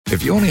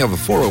If you only have a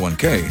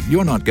 401k,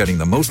 you're not getting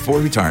the most for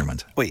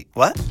retirement. Wait,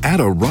 what? Add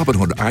a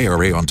Robinhood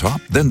IRA on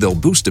top, then they'll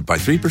boost it by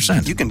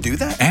 3%. You can do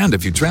that? And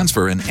if you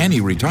transfer in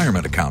any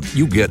retirement account,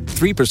 you get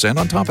 3%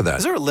 on top of that.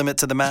 Is there a limit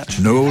to the match?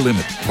 No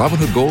limit.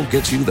 Robinhood Gold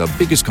gets you the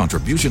biggest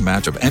contribution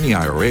match of any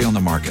IRA on the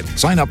market.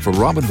 Sign up for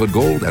Robinhood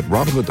Gold at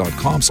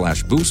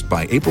Robinhood.com/boost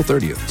by April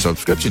 30th.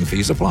 Subscription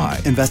fees apply.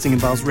 Investing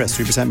involves risk.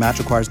 3% match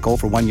requires gold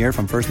for 1 year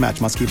from first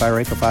match. Must keep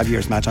IRA for 5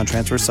 years. Match on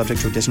transfers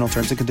subject to additional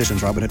terms and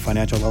conditions. Robinhood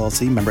Financial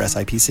LLC, member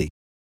SIPC.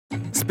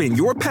 Spin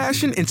your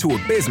passion into a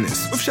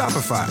business with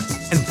Shopify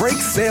and break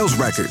sales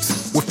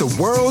records with the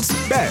world's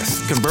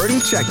best converting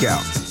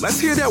checkout. Let's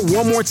hear that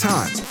one more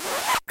time.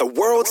 The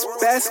world's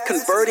best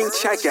converting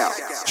checkout.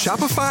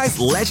 Shopify's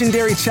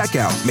legendary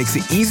checkout makes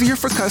it easier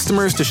for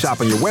customers to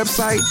shop on your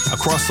website,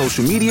 across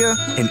social media,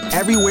 and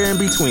everywhere in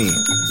between.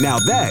 Now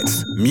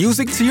that's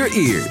music to your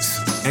ears.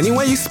 Any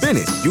way you spin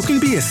it, you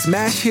can be a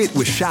smash hit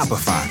with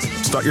Shopify.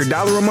 Start your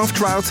 $1 a month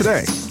trial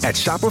today at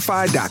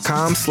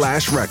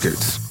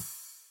shopify.com/records.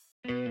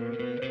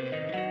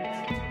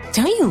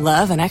 Don't you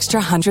love an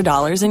extra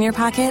 $100 in your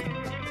pocket?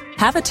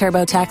 Have a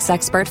TurboTax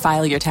expert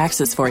file your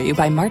taxes for you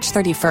by March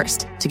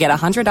 31st to get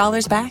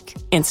 $100 back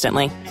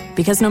instantly.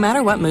 Because no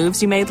matter what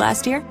moves you made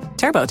last year,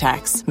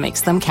 TurboTax makes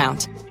them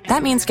count.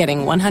 That means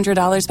getting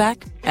 $100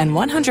 back and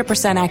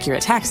 100%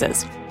 accurate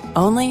taxes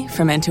only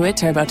from Intuit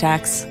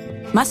TurboTax.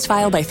 Must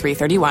file by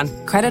 3/31.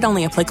 Credit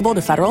only applicable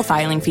to federal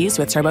filing fees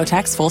with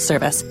TurboTax full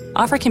service.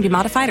 Offer can be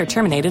modified or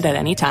terminated at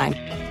any time.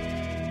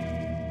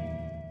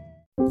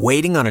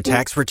 Waiting on a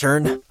tax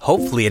return?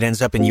 Hopefully it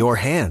ends up in your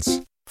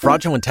hands.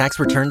 Fraudulent tax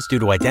returns due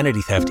to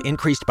identity theft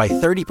increased by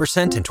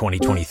 30% in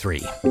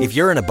 2023. If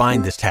you're in a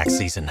bind this tax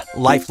season,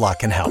 LifeLock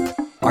can help.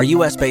 Our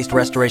U.S.-based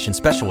restoration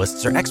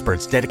specialists are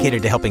experts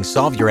dedicated to helping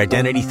solve your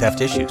identity theft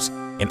issues.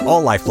 And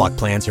all LifeLock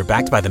plans are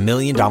backed by the $1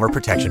 Million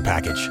Protection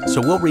Package. So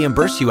we'll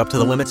reimburse you up to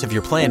the limits of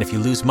your plan if you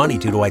lose money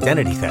due to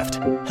identity theft.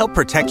 Help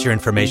protect your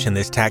information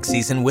this tax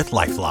season with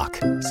LifeLock.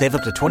 Save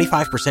up to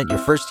 25% your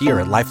first year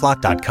at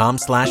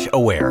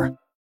LifeLock.com/aware.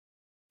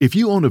 If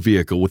you own a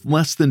vehicle with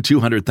less than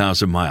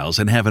 200,000 miles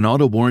and have an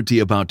auto warranty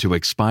about to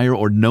expire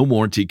or no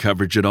warranty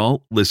coverage at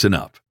all, listen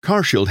up.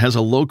 CarShield has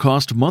a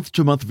low-cost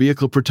month-to-month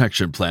vehicle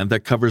protection plan that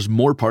covers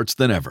more parts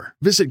than ever.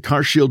 Visit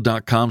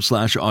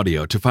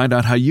carshield.com/audio to find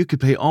out how you could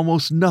pay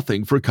almost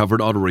nothing for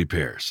covered auto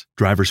repairs.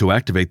 Drivers who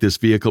activate this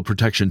vehicle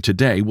protection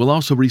today will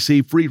also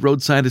receive free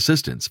roadside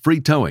assistance,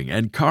 free towing,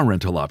 and car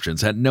rental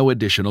options at no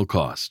additional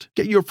cost.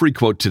 Get your free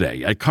quote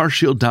today at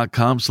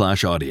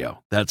carshield.com/audio.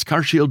 That's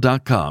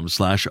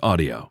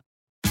carshield.com/audio.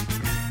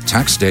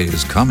 Tax day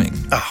is coming.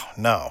 Oh,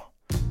 no.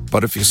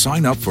 But if you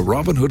sign up for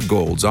Robinhood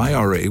Gold's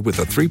IRA with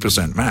a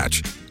 3%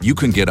 match, you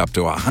can get up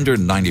to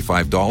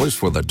 $195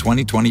 for the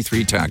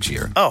 2023 tax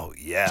year. Oh,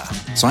 yeah.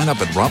 Sign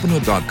up at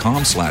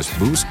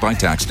Robinhood.com/boost by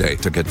tax day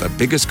to get the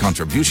biggest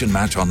contribution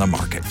match on the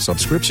market.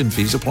 Subscription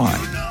fees apply.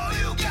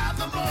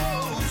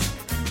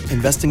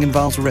 Investing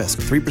involves risk.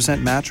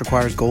 3% match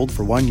requires gold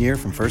for 1 year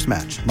from first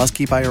match. Must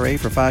keep IRA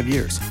for 5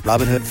 years.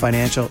 Robinhood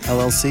Financial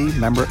LLC,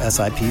 member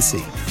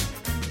SIPC.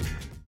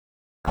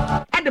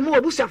 Adam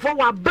Obusia for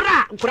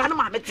Obra, Kurano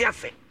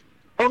Matiase.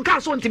 On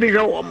Castle to be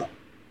Romo.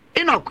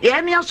 Enoch,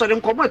 Yania, so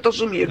then come to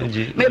Sumir.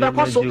 Maybe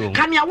also,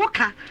 can you walk?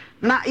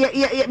 Na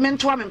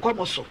mentor and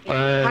Comoso.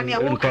 Can you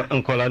walk?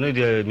 Uncle, I know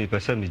me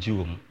person with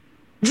you.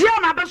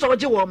 Gianna Basso,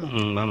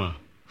 Mamma.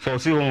 For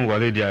see one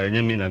Walidia and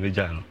Yamina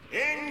Vijano. I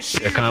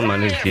can't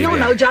manage.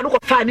 No, Jano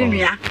fine in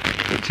here.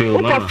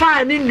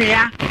 Fine in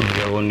here.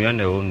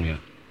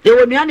 You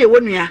were near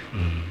one year.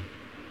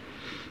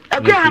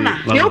 Agana,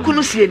 you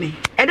couldn't see any.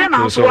 And then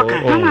I was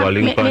walking. Mama,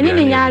 in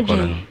the yard.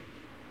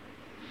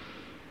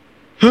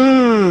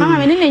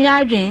 Mamma, in the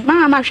yard.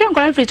 Mamma, my friend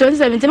calling for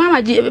 2017.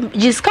 Mamma,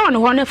 just count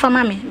one for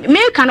mammy.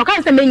 Make an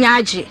occasion to be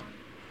yaji.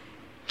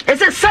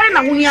 It's a sign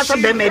of when you have to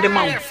made a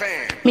month.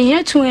 Me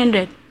here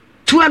 200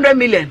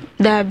 million.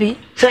 Darby.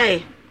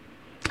 Say,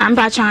 I'm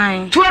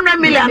trying. 200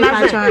 million.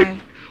 I'm trying.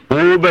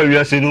 Oh, baby,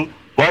 I see.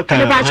 What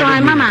time?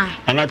 Mama.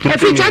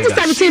 If you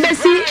 2017, they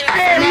see,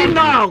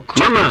 no,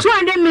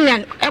 200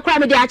 million. A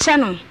crime with their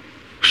channel.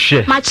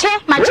 Shit. My chair,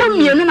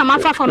 you know, my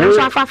father from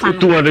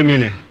 200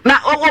 million. Now,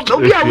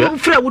 we are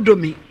Fred would do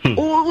me.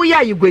 Oh,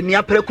 yeah, you go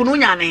near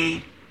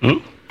Precununiane.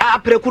 Ah,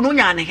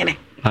 Precununiane.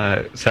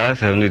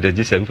 Sas only the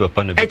Gisem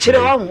upon the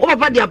Echiro,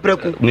 over the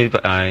Precu. Me,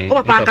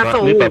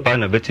 Papa,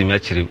 and a betting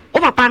matchery.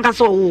 Over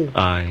Pancaso.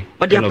 Aye,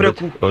 but the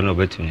Precu. Oh, no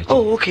betting.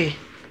 Oh, okay.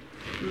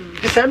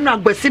 The I'm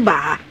not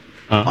Bessiba.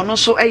 Ono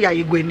so eya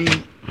yegweni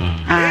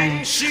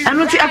ai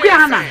anu ti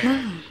akwana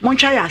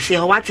moncha ya se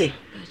wate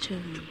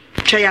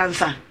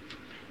cheyansa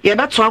ye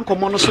beto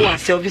ankomo no so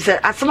ase officer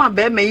asema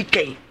be ma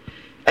iken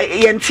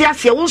ye nti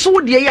ase wo so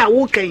wodie ya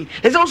wo ken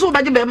ese wo so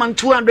baje be man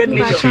 200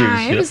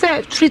 million it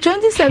say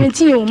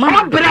 2017 o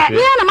mama me na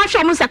ma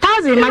show mo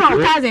 1000 ma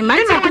 2000 ma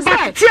say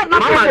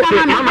mama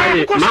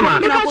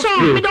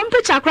me don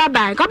picture crab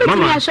bank ko be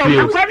me show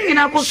mo kwani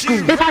na ko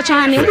school be fa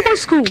chane ko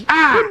school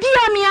ah bi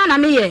o me na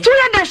me ye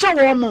 200 show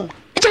wo mo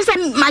just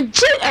my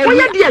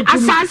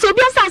asase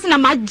obi asase na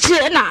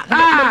maje na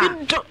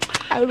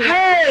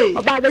hey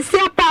about the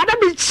same part of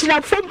the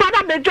chila from part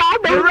of the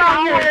job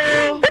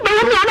around the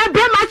baby ana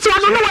be ma ti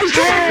anu no wa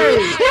je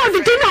you the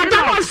thing on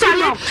that was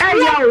solid hey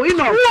yo you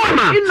know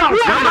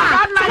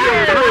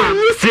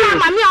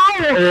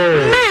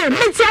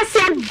me ti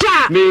ase da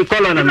me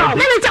call na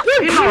me ti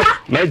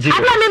magic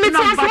me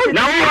ti ase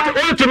na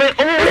o to me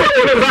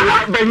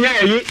ba nya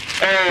yi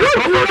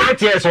kokoro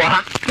ties wa ha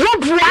wo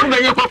bua ba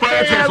nya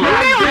kokoro ties wa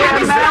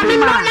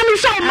me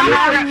show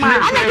mama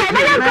ana ke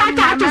be nya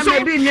kwata to so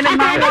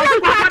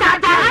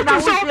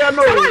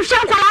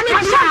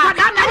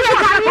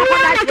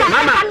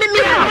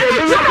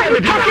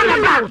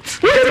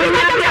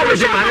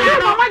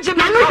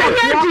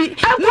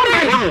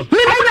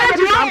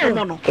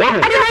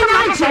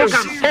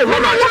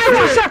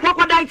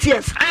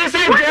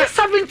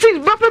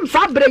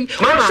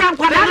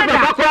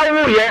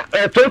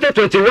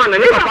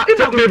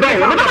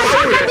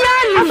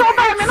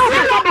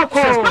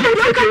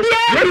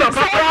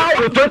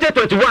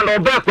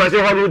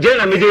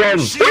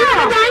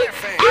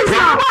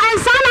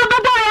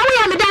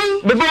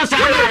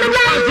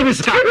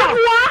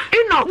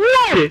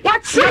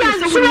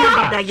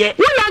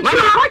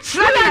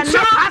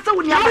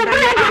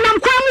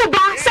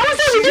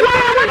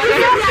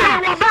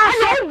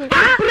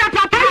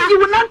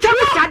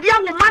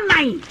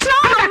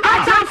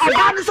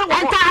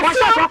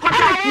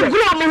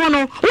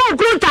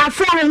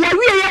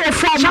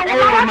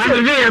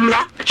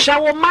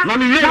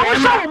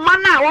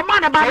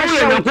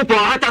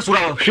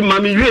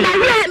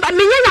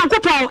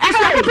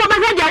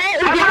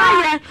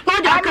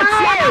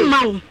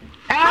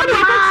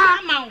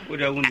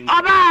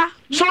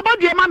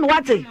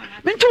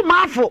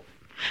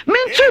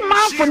Mintu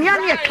mafo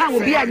nyane ye ka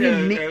obi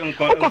anyimni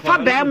okofa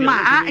be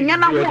ma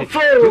nyana ho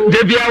fo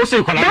de bia wo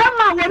se kola be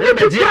ma wo ni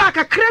bia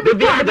kakra bi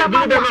bia be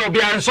ma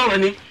obi anso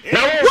wani na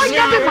wo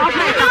nya be ma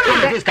fa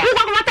ko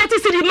ko 30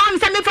 cedi mam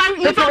se me fa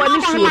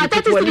wani su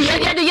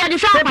 30 cedi ye de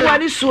sha ba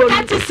wani su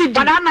 30 cedi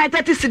bada na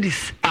 30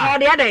 cedis o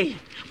de ade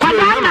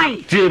kwada nai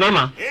ti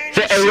mama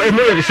se e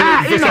mo ye se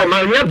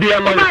ma nya bia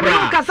ma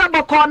bra ka sa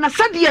boko na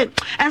se de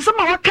enso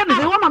ma wo ka ne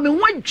wo ma me ho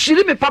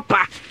jiri me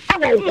papa e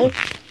wo ho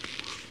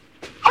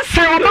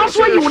Ose o ma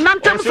so yi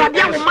unantem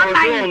sadia wo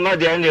manan. No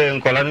de ande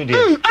nkola no de.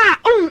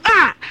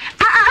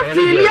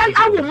 Filia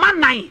awo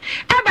manan. E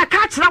be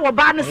ka kira wo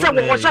ba ne se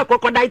wo hye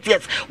crocodile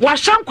tears. Wo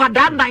hye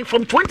nkwada 9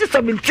 from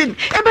 2017.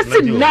 E be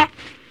si ne.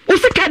 O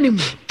se kanim.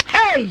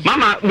 Hey.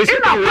 Mama, me se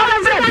ka wo.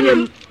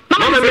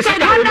 Mama me se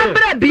ka wo.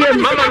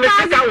 Mama me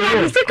se ka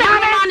wo. Me se ka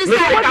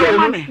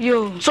wo.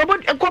 Yo. So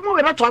but enkomo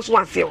we be to aso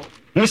ase o.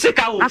 Me se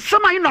ka wo.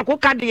 Asema yi no ko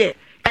ka de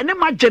ene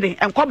magene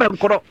enkoba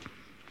nkoro.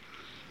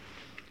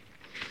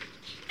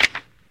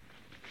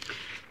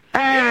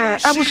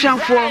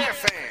 Abusianfo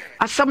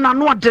asam na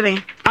no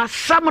odere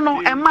asam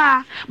no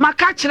ema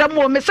maka kire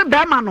mo me se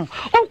be ma no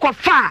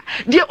ukofa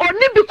de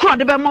oni bi kro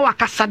de be ma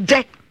wakasa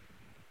de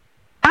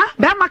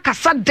be ma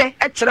kasa de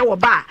e kire wo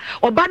ba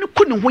oba ne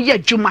ku ne ho ye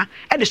adwuma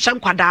e de hye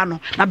nkwada no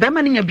na be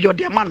ma ne nya bi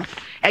ode ma no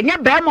enye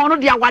be ma no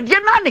de awade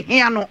na ne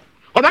hia no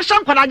oba hye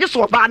nkwada je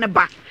so oba ne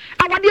ba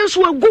awade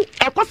nso agu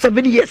e ko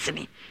 7 years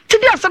ni ti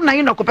di asam na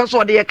yi no ko pe so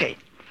ode ye kai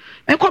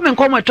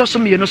enkomo etoso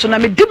me no so na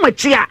me di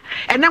machi a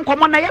ene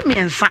enkomo na ye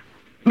miensa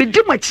me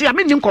di machi a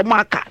me ni enkomo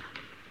aka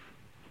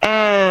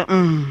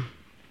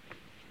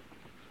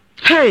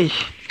hey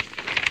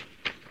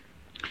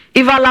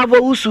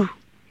ivalavo usu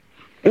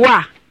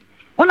wa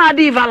una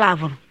di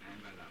ivalavo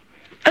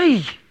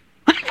hey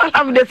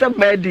ivalavo de se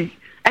medi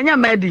enya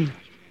medi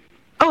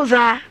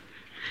oza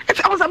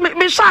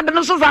me shade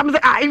no so za me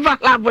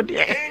ivalavo de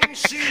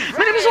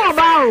me ni so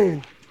ba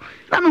o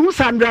na me hu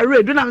Sandra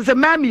Red na me say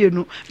mami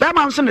enu be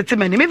ma nso ne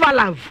temani me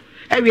valave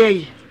ewie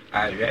yi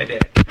ready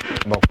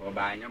boko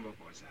ba anya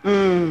boko sa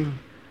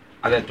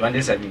at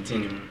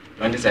 2017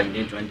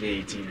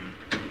 2018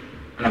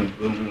 na me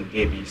go mu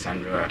gebi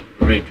Sandra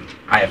Red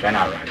I fa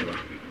na radio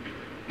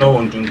no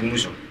won tungu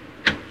so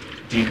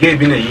di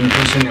gebi na yin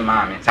tu so ne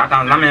ma me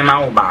satan na me ma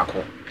wo ba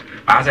ko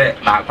ba se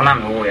ba ko na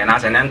me wo ye na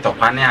se ne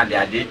ntokwa ne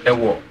ade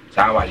ewo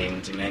sa wale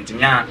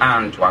ntimi a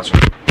anto aso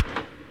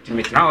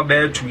timit na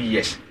obe 2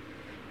 years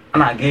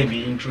ana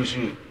gebi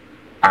introduce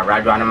a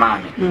radio na ma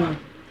me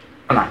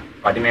ana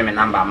wadi me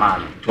number ma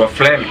me to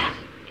flame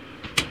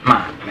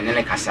ma me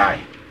ne kasai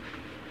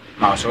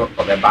ma so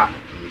obeba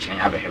mission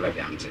ya behebe bi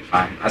am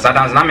fine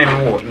asadan na me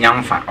wo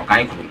nyamfa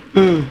okan kuru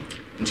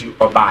nti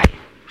obai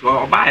to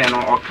obai no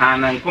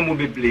okan na nkomo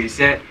beble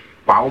se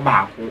wa wo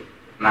ba ko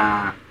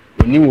na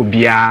oni wo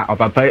bia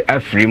opapa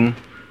afrim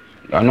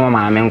ono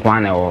ma me nkwa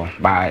na wo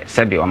ba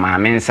sebi o ma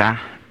me nsa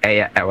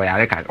e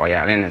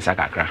oyare ne nsa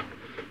kakra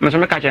me so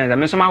me ka chene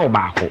me so ma wo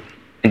ba ko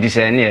nti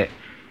se ne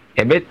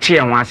e be tie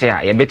ho ase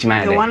a ye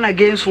betima ya one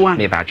against one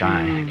me ba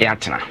twan ya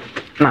tena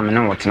na me ne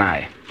wo tena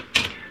ya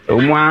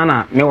omu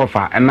ana me wo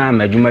fa ema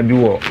madwuma bi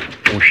wo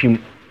ohwim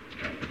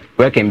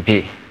work and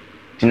pay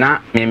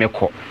tina me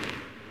ko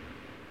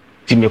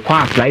ti me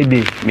kwa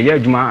Friday me ya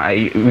adwuma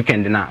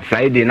weekend na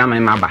Friday na me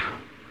maba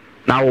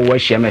na wo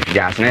hye me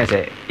fijas na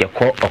say ye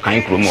kɔ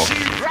ɔkan kromo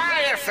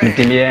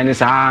ntimi ene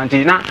sa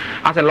nti na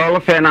ase lolo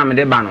fe na me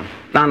de ba no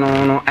na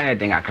no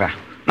den akra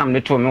na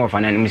me to me wo fa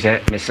na nim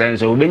se me sren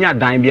so obenya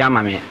dan bi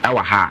ama me e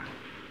wa ha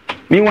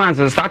me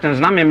once starting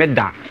na me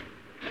da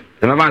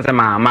the me ban say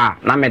mama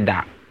na me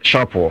da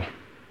shop wo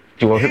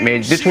ti wo me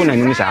de to na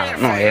nim sa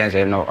no ye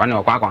say no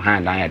ona kwa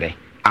han dan ye de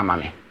ama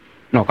me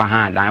no kwa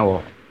han dan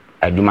wo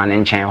aduma ne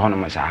nchen ho no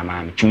mo sa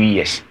ama me 2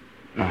 years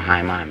no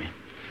han ma me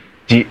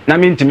ti na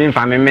me ntimi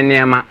mfa me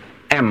nema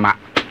emma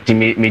ti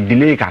me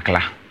delay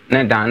kakla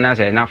na dan na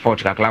say na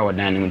fort kakla wo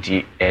dan nim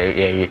ti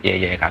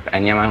ye kakla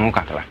nema ho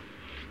kakla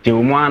ti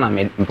wo mu ana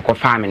me ko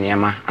fa me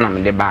nema ana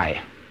me de bae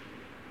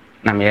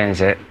na me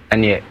yense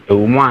ene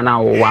wo mu ana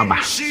wo waba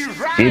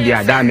ti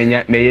dia da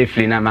me ye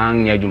free na ma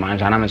nya aduma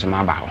nsa na me so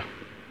ma ba ho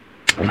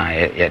na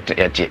ye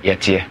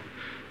tie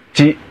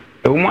ti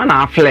wo mu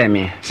ana afle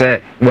me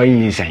say wa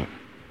yin sen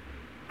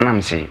na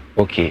me say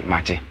okay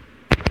mate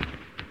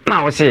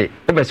na wo say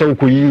wo be say wo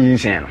ko yin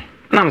sen no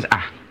na me say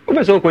wo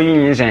be say wo ko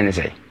yin sen ne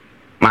say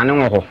ma ne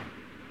wo ho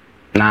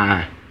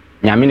na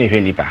nyame ne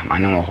hweli pa ma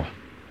ne wo ho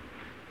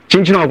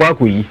chinchin ogwa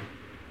ko yi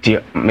ti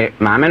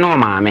maame no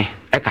maame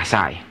e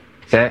kasai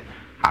se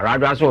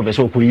aradwa so be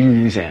so ko yi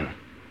nsen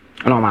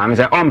no maame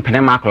se o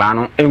mpene makla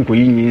no enko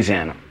yi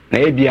nsen no na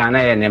ebia na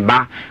ye ne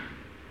ba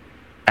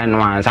eno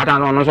an satan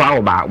no so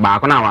awo ba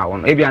ko na wa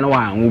no ebia no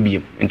wa anwo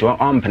bi nti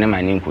o mpene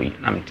ma ne enko yi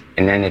na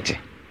enenete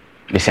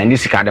be sandi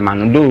sika de ma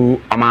no do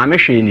o maame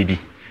hwe ni bi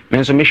me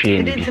nso me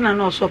hwe ni bi nti na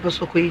no so pe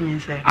so ko yi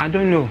nsen I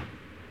don't know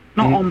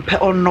no ompe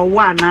ono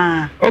wa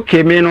na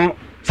okay me no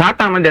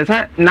satan de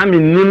sa na me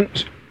nim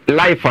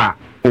life a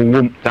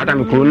owom tata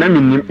me kro na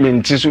me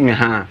nti so me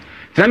ha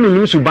na me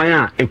nim suban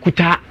a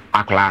ekuta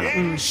akla no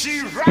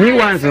ni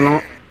once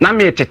no na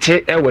me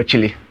tete e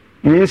wachili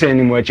mi nse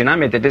ni mo achi na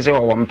me tete se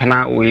wo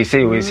mpena we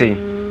sei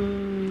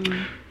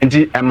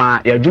nti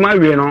ema ya dwuma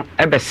wie no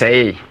e be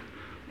sei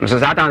so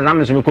satan na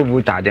me so me ko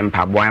vuta de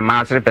mpa boy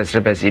ma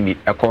srepese bi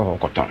e ko ho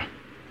koton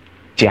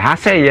ti ha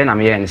sei ye na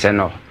me ye nse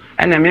no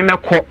ena me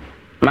mekọ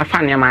ma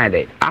fa ne ma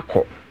de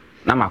akọ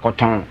na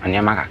makoton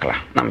ane ma kakla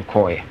na me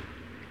ko ye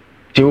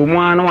ti o mu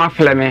ana wa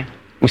fleme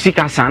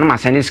usika san ma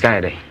send sky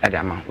de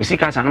adama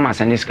usika san ma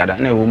send sky da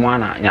na o mu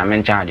ana nya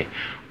men charge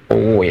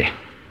o ye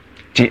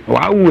ti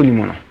wa wo ni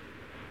mo no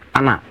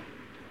ana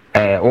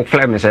o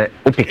fleme se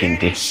o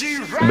pikinte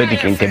o be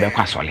dikinte be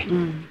kwasole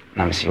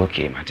na me say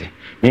okay mate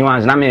mi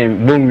wan na me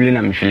bonwili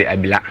na me fili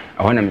abila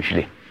ho na me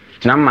fili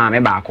ti na ma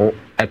me ba ko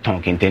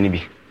eton kinte ni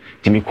bi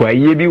ti mi ko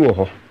aye bi wo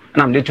ho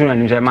na me de tun na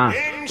nim se ma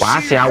wa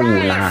ase awo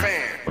na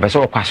o be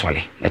so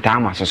kwasole e ta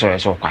ma so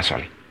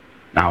kwasole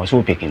na o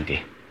so pikinte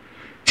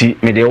ti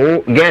me de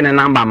o get na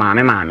number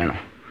maame no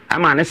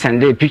ama ne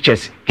send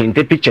pictures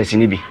kinte pictures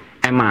ni bi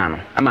e ma no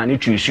ama ne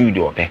tu su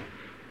do pe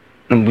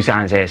no busa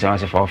an say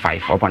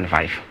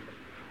 4.5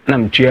 na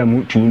me tua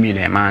mu 2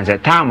 million ma say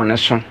time ne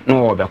so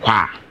no o be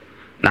kwa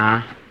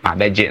na ma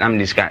beje na me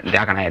discuss de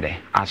aka na ide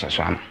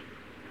asoso ama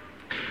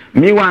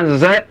mi wan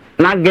say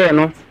na get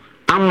no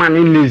ama ne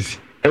lazy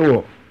e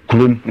wo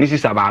krum ni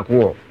sisa ba ko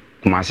wo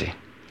kumase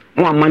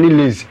mo ama ne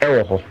lazy e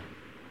wo ho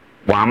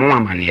wa mo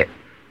ama ne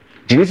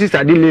jini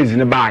sister di lazy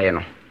ne baaye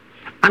no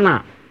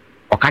ana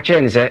o ka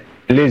kire ne se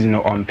lazy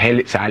no on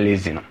pele sa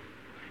lazy no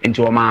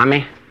nti o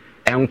maame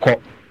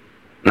enko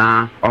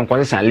na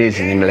onko se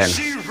lazy ni mele no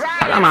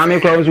ala maame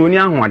kro so oni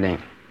ahoden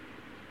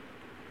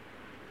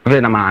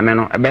ve na maame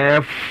no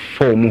be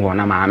fo mu ho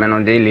na maame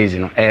no de lazy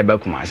no e ba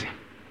kumase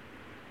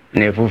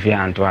na efufi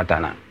anto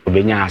atana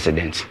obenya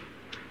accident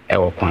e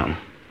wo kwan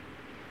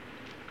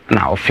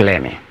na o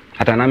fleme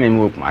atana me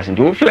mu kumase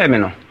nti o fleme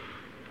no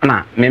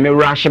na me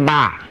rush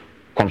ba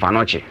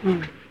konfanoche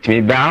ti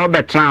me ba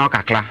obetran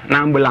okakla na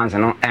ambulance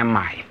no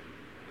emai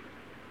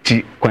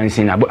ti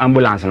kwansin na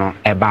ambulance no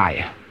e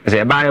baaye ze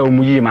e baaye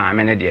omuyi ma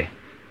ame ne de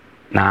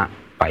na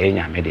baye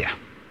nya me de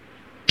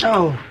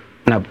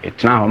na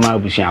etna ho ma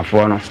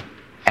abusuafo no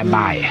e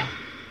baaye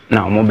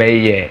na omo be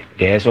ye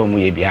de so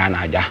omuye bia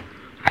na aja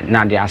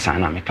na de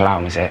asan na me kla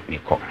o se me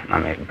ko na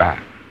me ba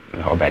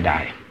me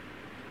obedai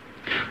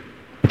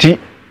ti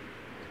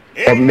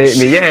o me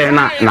ye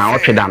na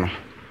otweda no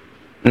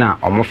na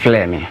omo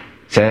flame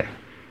se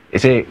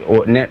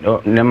o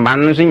ne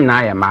man so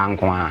nyina ya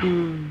manko a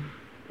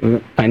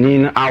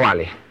panin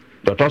awale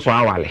doctor so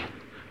awale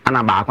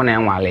ana ba ko na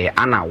enwale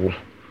ana wo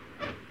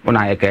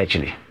una ye ka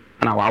achile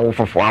ana wa wo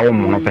fofo awo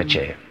mo no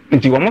peche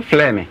nti wo mo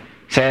flame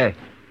se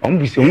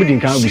omu din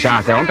kan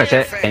bisa se on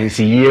pese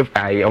NCE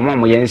ai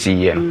omo ye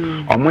NCE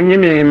no omo nye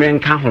me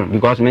nka ho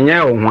because me nye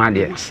o ho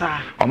ade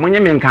omo nye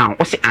me nka ho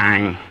o se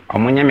an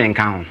omo nye me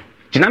nka ho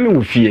tina me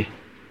wo fie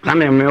na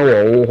me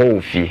wo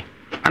ho fie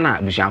ana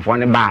abusuafo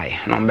ne bae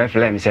na on be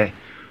flame se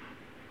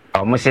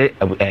omo se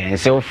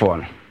enselfo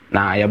no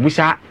na ya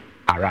busa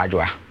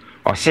aradwa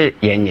o se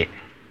yenye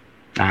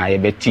na ye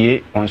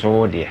betie onso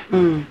wo de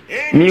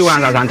mi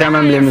wan za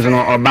santama mlem so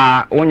no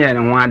oba wonye ne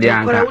ho ade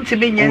anka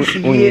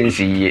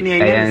onyensi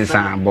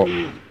ensa bo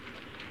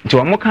nti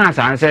omo kan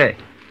san se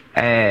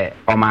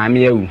o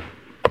maame awu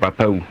o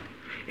papa awu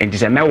enti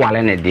se me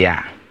wale ne de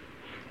a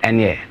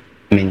ene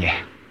menye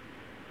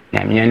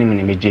na me ani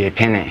me je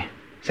pene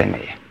se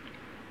meye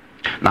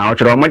na o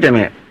choro mo je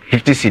me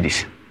 50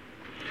 cedis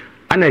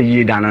ana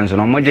yi da na nso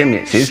no mo je me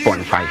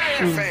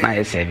 6.5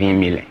 na 7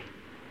 million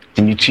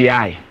ti mi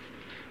tuai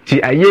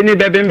ti aye ni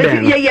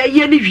bebemben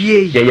ye ni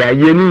wie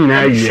ye ni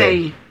na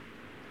ye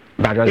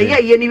ba do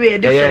ye ni wie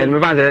ye me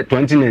ba say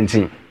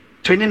 2019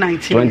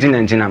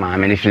 na ma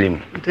many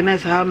film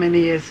that's how many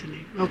years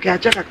okay I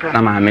check akra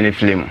na ma many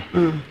film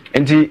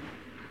enti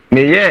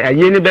me ye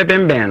aye ni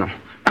bebemben no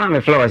ana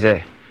me flow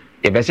say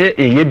e be say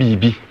eye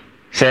bibi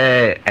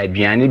say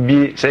aduane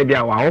bi say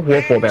bia wa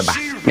hohofo beba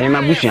me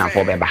ma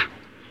busuafo beba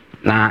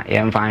na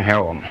ye mfa hwe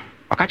wo mo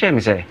aka che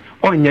me say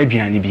onya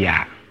aduane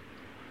bia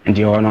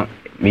ndi ono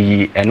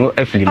me eno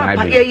afili ma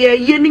bi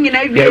ye ni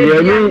nyina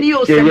wie ni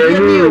o se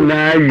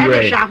na wie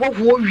e sha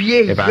hohofo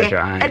wie ye e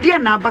de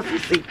na aba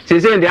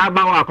sese ndi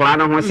aba wa akora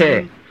no ho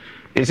say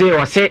e say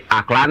o se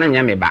akora na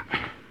nya me ba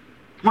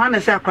mo na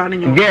say akora na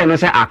nya ge no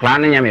say akora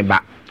na nya me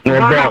ba no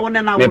bo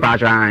me pa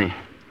tran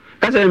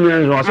ka say me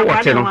no so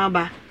wote no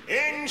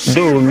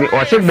do mi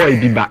o se boy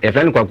bi ba e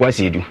flen kwakwa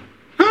sedu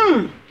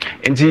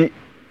enti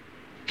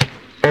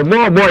o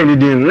boy ni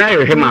din na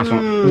ye hema so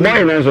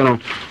boy no so no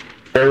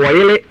o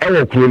woyele e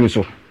wo kuro mi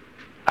so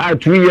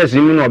 2 years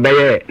ni no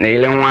obeye na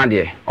ile ho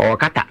ade o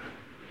kata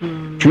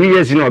 2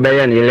 years ni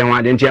obeye na ile ho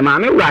ade enti ma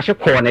me wura hye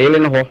ko na ile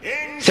no ho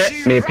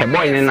se me pe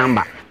boy ni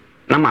number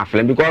na ma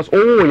flen because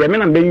oh ye me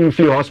na be you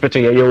free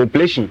hospital ye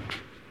operation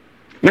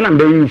me na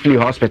be you free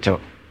hospital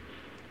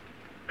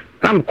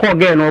nam call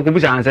girl no ko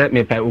busa answer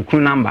me pe okru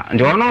number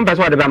ndi ono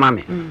person de be ma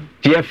me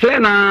ti e fle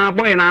na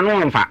boy na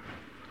no onfa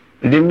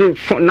ndi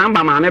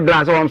number ma me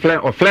blast on fle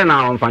o fle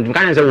na onfa ndi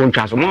kan say won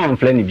twa so mo on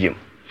fle ni biom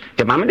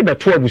te ma me de be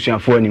to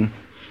abusuafo anim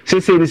se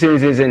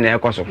na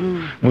ekoso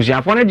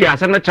busuafo ne di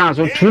asem na chance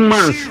 2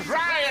 months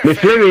me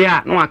fle we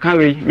ya no aka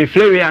we me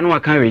fle we ya no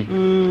aka we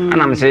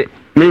ana me say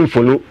me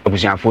follow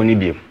abusuafo ni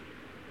biom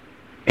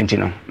enti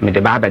no me de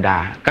ba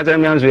beda ka tell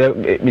me anso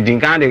me din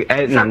kan de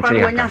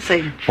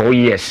 4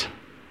 years.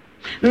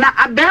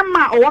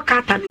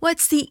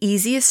 What's the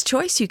easiest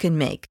choice you can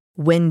make?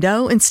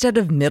 Window instead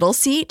of middle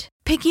seat?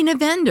 Picking a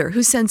vendor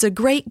who sends a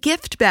great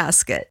gift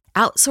basket?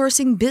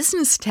 Outsourcing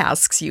business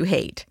tasks you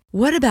hate?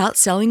 What about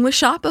selling with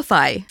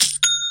Shopify?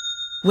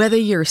 Whether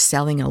you're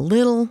selling a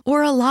little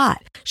or a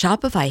lot,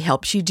 Shopify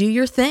helps you do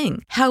your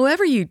thing,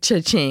 however you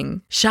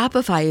cha-ching.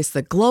 Shopify is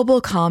the global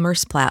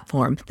commerce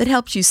platform that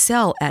helps you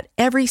sell at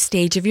every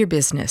stage of your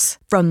business.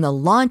 From the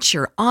launch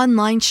your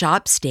online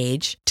shop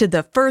stage to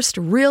the first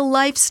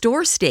real-life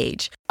store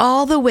stage,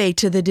 all the way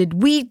to the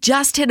did we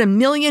just hit 1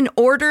 million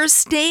orders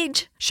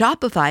stage.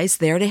 Shopify's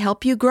there to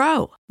help you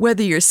grow.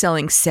 Whether you're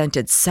selling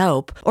scented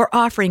soap or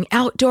offering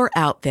outdoor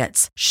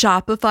outfits,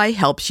 Shopify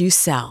helps you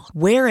sell.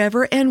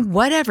 Wherever and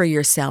whatever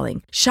you're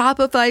selling,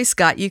 Shopify's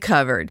got you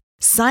covered.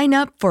 Sign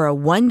up for a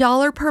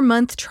 $1 per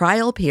month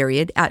trial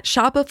period at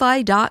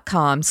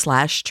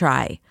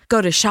shopify.com/try.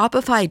 Go to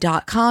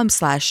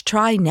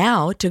shopify.com/try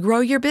now to grow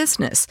your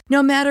business,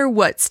 no matter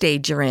what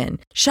stage you're in.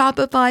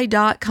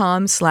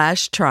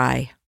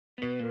 Shopify.com/try.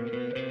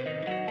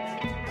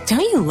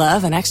 Don't you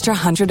love an extra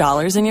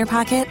 $100 in your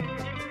pocket?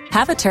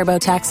 Have a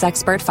TurboTax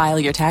expert file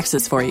your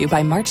taxes for you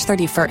by March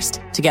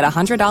 31st to get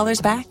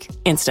 $100 back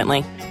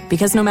instantly.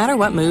 Because no matter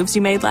what moves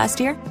you made last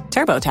year,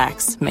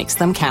 TurboTax makes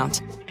them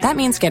count. That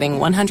means getting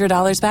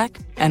 $100 back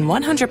and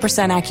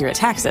 100% accurate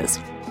taxes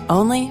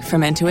only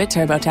from Intuit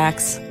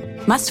TurboTax.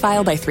 Must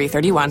file by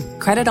 3/31.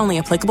 Credit only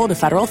applicable to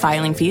federal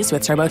filing fees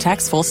with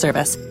TurboTax full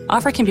service.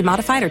 Offer can be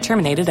modified or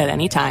terminated at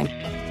any time.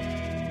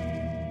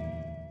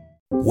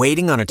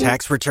 Waiting on a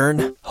tax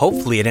return?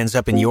 Hopefully it ends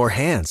up in your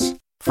hands.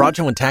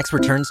 Fraudulent tax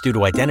returns due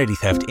to identity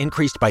theft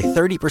increased by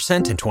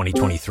 30% in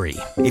 2023.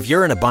 If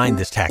you're in a bind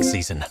this tax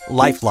season,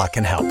 LifeLock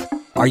can help.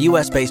 Our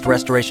U.S.-based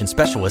restoration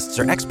specialists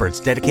are experts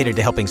dedicated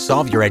to helping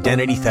solve your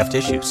identity theft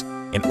issues.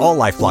 And all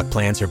LifeLock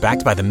plans are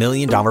backed by the $1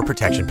 Million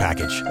Protection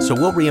Package. So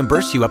we'll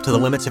reimburse you up to the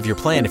limits of your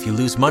plan if you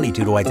lose money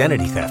due to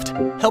identity theft.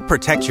 Help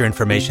protect your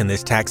information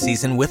this tax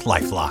season with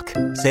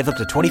LifeLock. Save up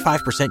to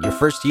 25% your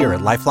first year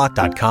at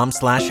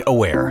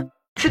LifeLock.com/aware.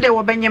 Today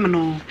we're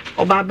Benjamin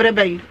or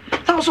Babrebe.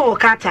 Also,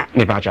 Kata.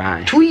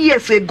 2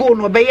 years ago,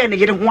 no Bayan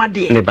getting 1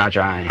 day. I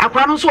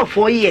can't so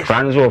 4 years.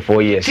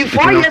 4 years.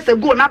 4 years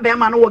ago, not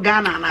Beman or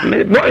Ghana.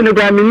 What in the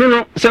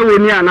Grammy? So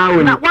we are now.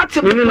 What's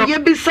a you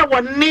be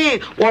someone near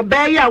or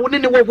Bay? I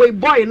wouldn't know what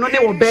boy, no, they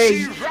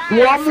obey.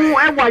 One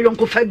more, and why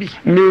Uncle Fabi?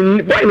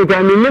 Mean, why the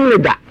Grammy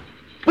that?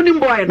 Putting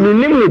boy,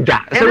 no,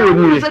 that.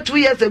 So 2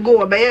 years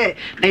ago, Bay,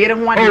 I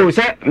didn't want to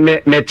say,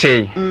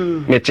 Mete,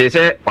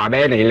 say,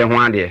 Wabe,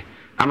 1 day.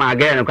 I'm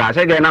again, because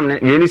again, I'm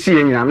really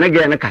seeing I'm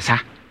again a cassa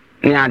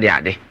near the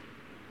other.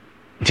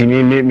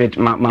 Timmy,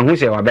 my who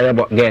say, I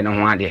better again on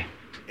 1 day.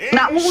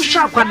 Now, who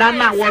shall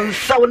Quadana was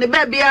so the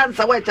baby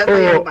answer? Wait,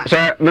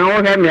 sir,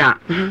 no, Hemia,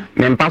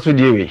 men pass with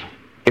you.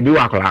 If you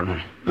are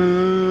clown, a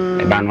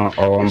banner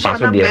or pass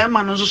with the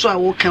man, also I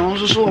will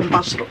count also on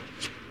Pastor.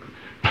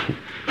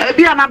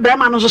 Be an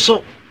Abraman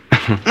also.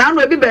 Now,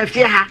 maybe be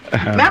here.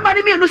 Remember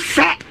me, no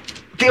set.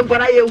 Think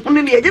what I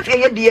only just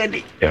a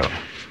DNA.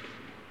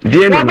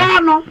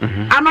 Wabano,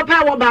 anope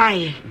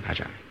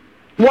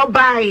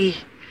wabai.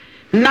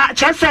 Na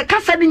chese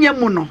kasa ni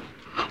nyamuno.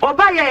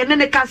 Obaye ene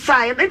ne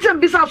kasa e nti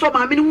mbisa so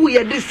maame ni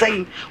wuye di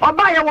sen.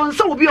 Obaye won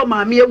se obi o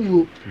maame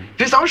awuo.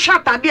 Fi so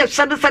shata de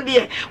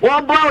sede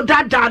wo bo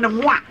dada ne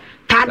ho a.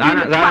 Tade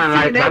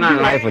na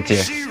life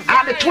tie.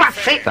 Ale to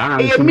ase.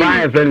 E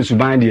suban e friend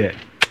suban de.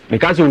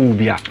 Because we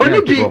be a. But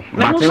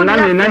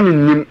na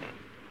nim.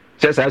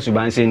 Chese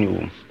suban se ni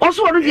wo.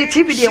 Oso wono de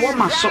TV de wo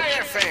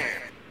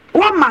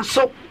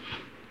maso.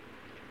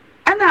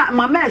 Ana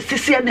mama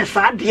sisi ene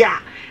sa de a.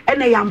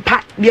 Ene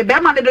yampa de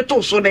bema de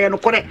to so de no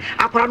kore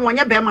akora no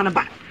nya bema no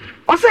ba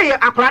o se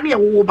akora ne ye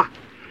wo ba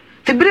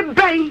te bire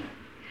ben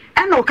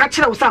ene o ka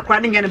kire wo se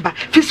akora ne nya ne ba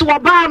fisi wo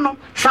ba no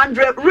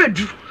Sandra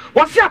Redu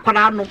wo se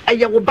akora no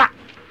eye wo ba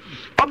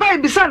oba e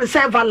bisa ne se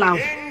vala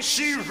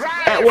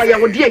wo ye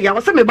wo de ya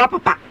wo se me ba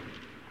papa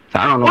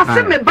wo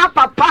se me ba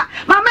papa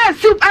mama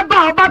esi e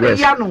ba oba be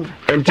ya no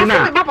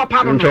entina me ba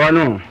papa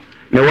no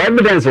no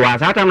evidence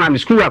was at am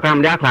school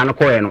akram dey akran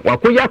ko no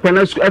wakoya akran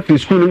afri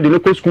school no dey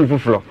no school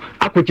fufuro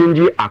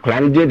akochenji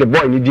akran dey the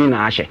boy ni din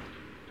na ahye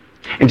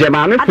nje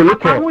ma me funu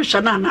ko me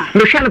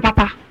hwe ne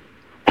papa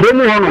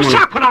kromu ho no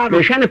me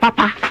hwe ne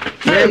papa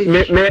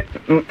me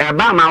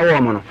ba ma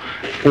wo mo no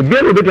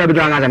obi no be do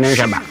anga me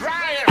hwe ba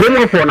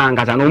kromu fo na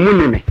anga na omu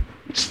ni me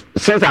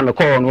sense am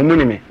ko no omu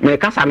ni me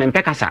kasa me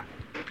mpe kasa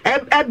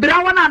bra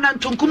wona na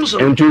ntunkum so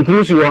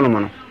wo no mo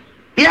no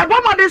ye bo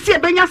mo de si e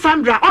benya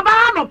Sandra oba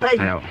no pai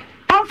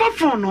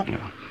Onfofo no.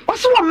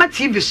 Oso wo ma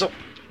TV so.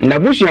 Na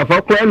busu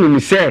afọ kwa enu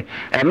se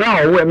me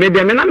owo me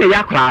de me na me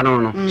yakra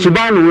no.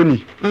 Suban no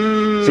woni.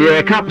 Se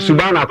ye cap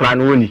suban akra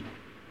no woni.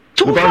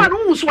 Tufa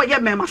no so ye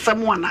me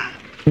masam wana.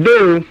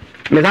 Do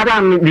me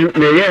tata me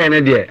ye ne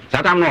de.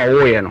 Tata no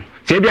owo ye no.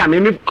 Se bia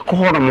me ko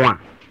mo a.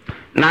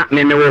 Na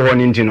me wo ho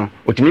ni nti no.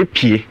 Otimi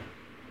pie.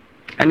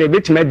 Ana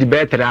ebetima di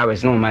be 3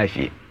 hours no ma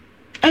fie.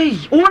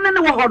 One ne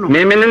wo ho no.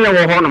 Me ne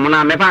wo ho no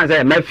na me fan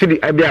say ma firi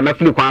bia ma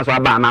firi kwan so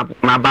aba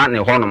ma ba ne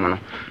ho no no.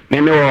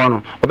 Me wo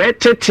no. Obe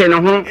tete ne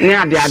ho ne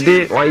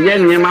ade oye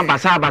nyema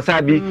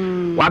basa bi.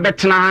 Wa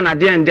betena ha na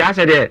de ande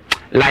ase de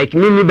like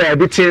me ba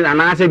bi te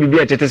ana ase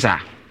bibi tete sa.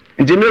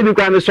 Nje me bi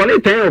kwa me so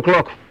 10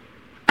 o'clock.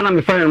 Ana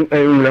me fa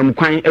nwuram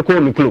kwan e ko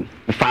mi klom.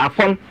 Fa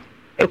afom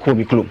e ko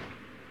mi klom.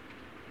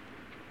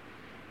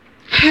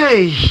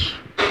 Hey.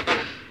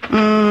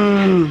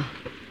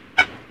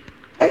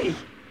 Hey.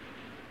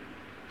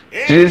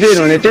 Say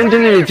no,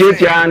 attention to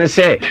you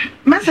say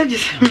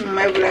messages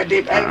my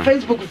brother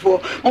Facebook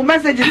for o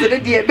messages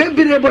dey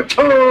baby rebo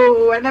cho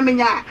na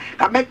menya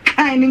ka me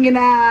kan ni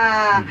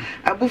na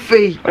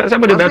abufe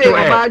somebody better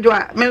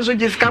me so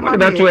just come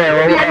better o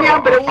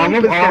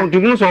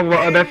dugun so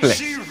obefle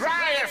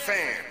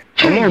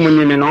o mo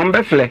ni me no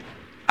obefle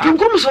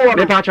dugun so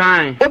be pa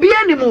try obi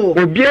ani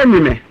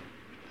me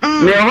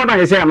me ho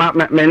na say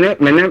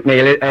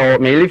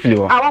me le fili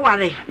wo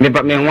awaware me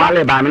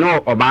wale ba me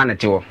no oba na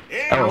te wo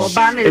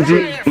oba na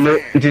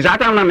nti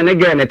zata na me ne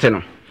ge ne te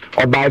no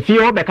oba fi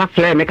ho be ka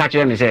flare me ka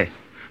kire me say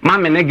ma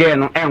me ne ge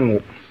no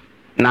enwo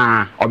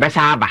na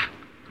obesa aba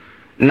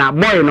na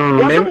boy no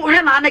me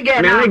ne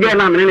ge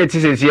na me ne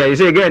ti sesi ya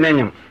say ge na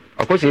nyam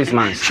of 6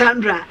 months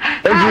Sandra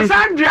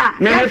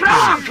me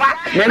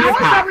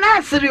fa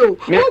na serio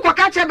wo ko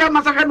ka che be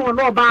masaka no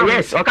oba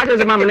yes o ka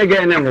che ma me ne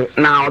ge na enwo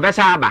na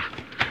obesa aba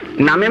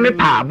na me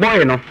pa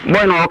boy no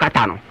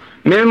okata no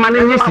me ma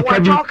ne sika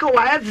bi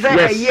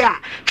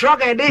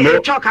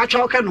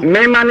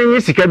me ma ne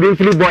sika bi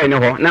mfili boy ne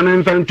ho na me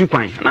mfa ntu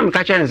kwan na me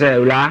ka kire nse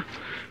ula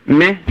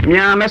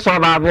me so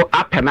baabo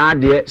apema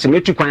de se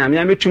metu kwan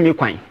me metu mi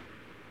kwan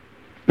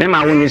me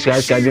ma woni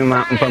sika bi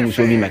ma mfa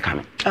muso bi meka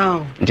me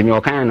nti me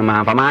okan no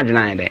ma fa ma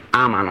adwena de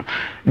ama no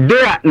de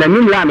na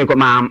nimla me ko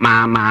ma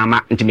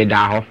nti me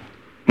da ho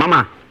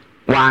mama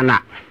wana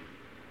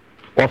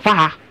ofa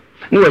ha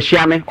no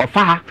wahia me ofa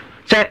ha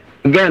se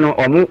gen no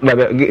omu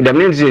dem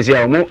ne sisi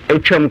omu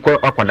etwam ko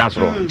akoda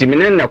soro ti me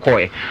ne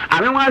koe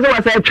ame wan se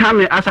wasa etwa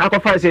me asa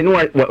akofa se no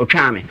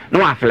otwa me no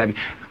afela me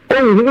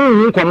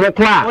ohun ko mo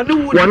kra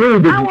wonu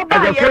ubi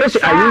as a police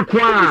ayi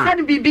kwa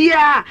se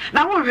bibia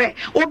na wo hwe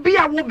obi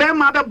a wo be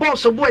ma be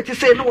boss bo eti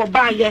se no wo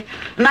ba ye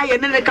na ye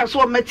ne ka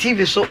so ma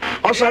TV so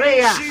osore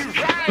ya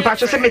mpa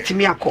so se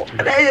metimi akọ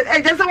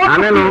e je se wo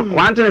ame no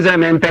one thing say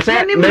me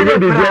mpese me be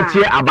bibia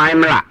tie aban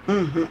mra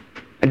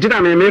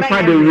Jina me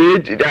fa the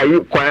read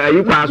you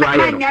kwa so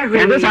aye no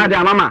and this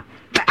are mama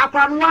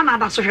akwa no wana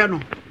da so hwe no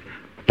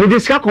we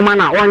discuss come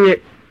na onye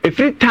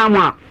every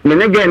time me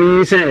ne ga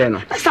ni say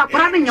no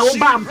sapra ne nya wo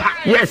ba mpa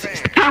yes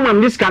time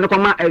am this kind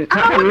come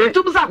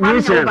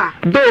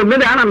do me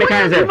da na me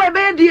kan say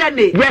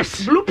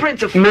yes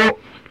blueprint of no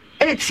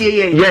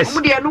yes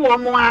mo de no wo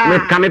mo a me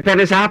ka me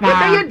pede sa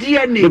pa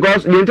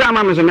because the time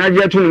am so me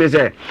age atu me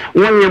say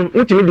wonyam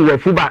utimi di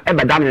wafu ba e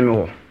beda me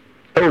ho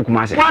o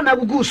kuma se wana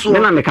gugu so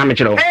na me ka me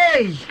kire ho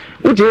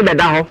utimi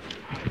beda ho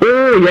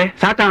ye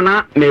satan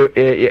na me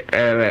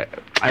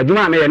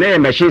aduma me na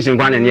machines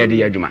nkwan na ne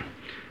de aduma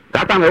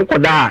that time we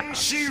could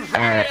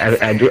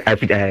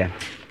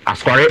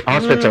Ascori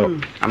hospital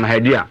I'm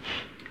head here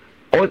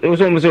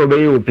also almost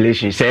obey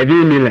operation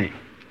 7 million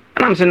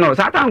And I'm saying no,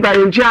 Satan guy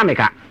in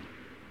Jamaica.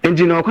 And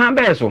you know, come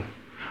back so.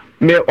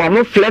 Me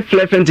almost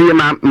flip into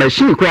my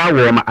machine cry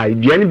warm. I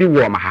didn't be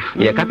warm.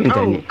 Yeah, Captain.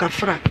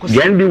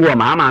 Didn't be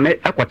warm. I'm a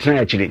quatrain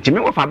actually. To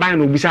me, if I buy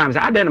no besides,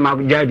 I didn't my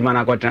judgment.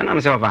 I got I'm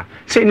myself.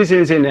 Say this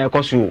in a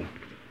costume.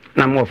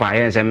 No more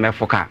fires and me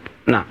for cap.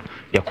 Now,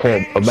 you call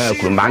a bell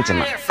from Bantam.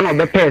 No,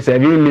 the pairs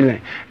every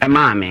million. A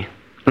mammy.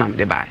 No,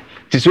 they buy.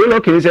 Tis so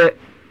lucky, say,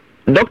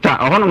 Doctor,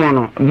 a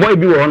honor, boy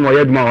be on my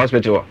head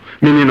hospital.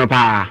 Meaning no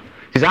power.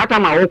 Tis that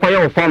time I walk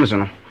your forms.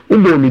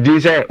 Ubo me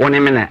did say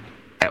 1 minute.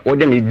 What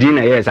them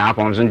dinner yes, I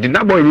forms and did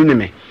not boy in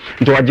me.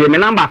 To a Jamie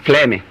number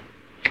flare me.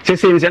 Say,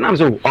 since I'm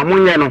so, or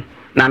Moniano.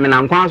 Now,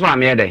 I'm quite so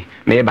I'm here day.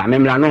 Maybe I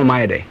remember no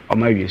my day or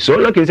my view. So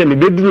lucky, say me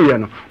big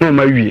no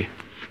my view.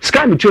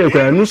 Sky me trade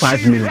no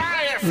 5 million.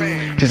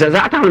 She says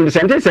that time the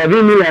sentence 7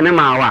 million an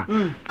hour.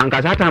 And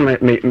cause that time me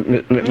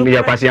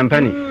a Quasian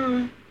penny.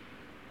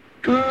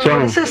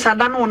 So says I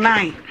don't know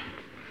 9.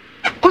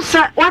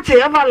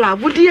 Whatever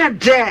love, would you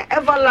dare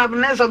ever love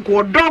Nessa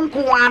go don't go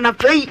on a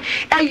pay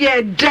a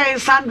year day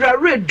Sandra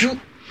Red do.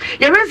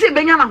 You may say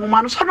Benana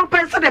woman, so no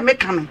person that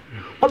make no.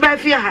 Or by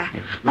fear,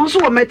 no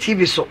so my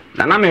TV so.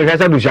 And I'm a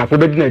Resabuja for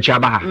being a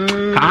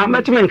Chabaha. I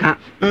met him.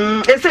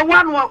 It's a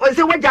one, it's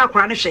a way out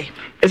cranish.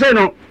 It's a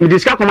no, we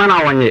discuss man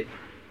one yet.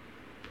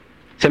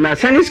 So my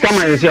son is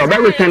coming and say, oh,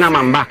 but we can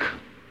am back.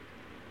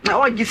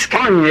 Oh, you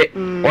scan it.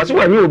 What's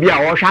when you be a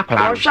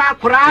washakra?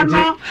 Washakra,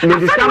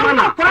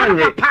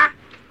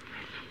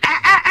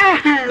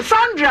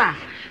 Sandra,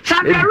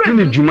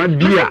 Sandra,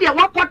 dear,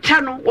 what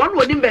channel, one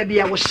wouldn't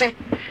baby, I was say.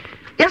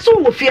 Yes,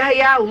 who fear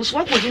hours,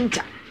 what was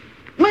hinter?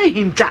 My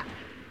hinter.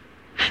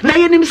 Now,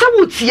 you name some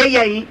wood see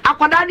a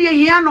aquadadia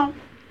hiano.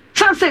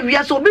 Some say we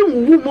are so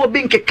being woo more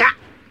being a cat.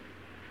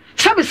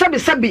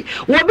 Sabi,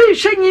 what be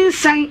shiny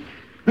saying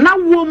now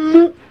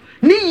woo.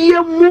 Ni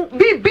yemu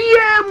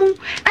bibiemu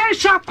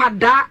ensha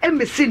kwada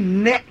emesi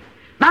ne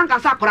na nka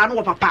sakora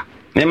no papa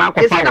me ma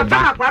ko fa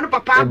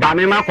papa ba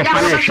me ma ko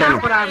fa na ehwe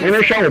no me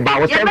hwe ba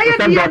wo step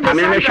daughter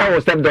me hwe wo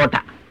step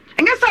daughter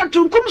enye sa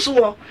tunkum so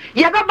wo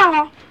ye baba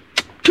ho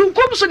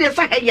tunkum so de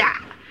sa heya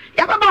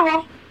ye baba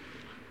ho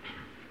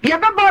ye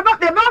baba ba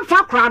be ma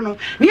fa kora no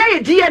ne ye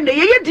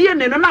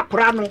DNA no na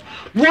kora no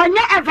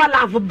wonye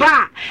everlove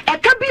ba e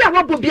ka bia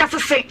wo bo bia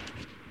sese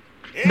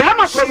ba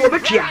ma kora wo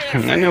betua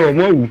ene wo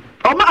mo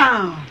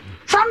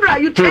Sandra,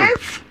 you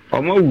taste?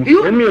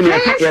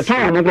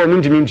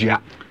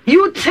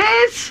 You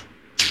taste?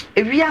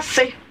 If we are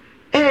say,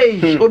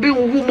 hey, Obi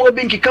who more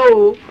binky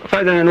co.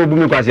 Father, no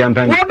boom because I'm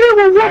paying.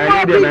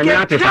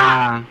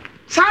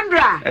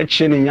 Sandra, a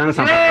chin in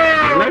Yansa.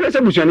 Never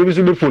said we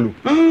should be full.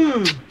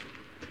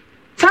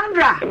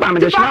 Sandra, I'm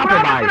the snap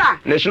by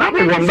the snap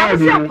of one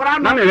body.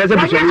 I'm a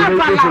reservation.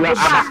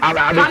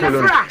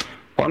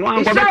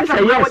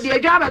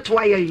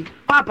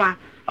 Papa.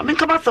 I mean,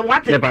 come on,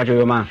 what? Me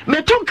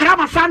ton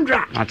krama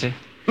Sandra.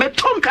 Me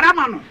ton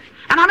krama no.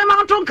 And I'm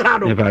a ton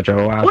krano.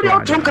 What you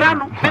ton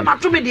krano? Me ma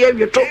to me the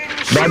you to.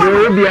 But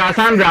you be a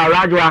Sandra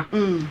Rajwa.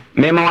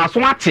 Me ma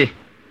waswati.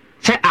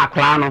 Say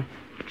akrano.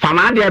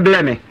 Fama de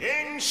blame.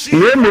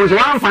 You must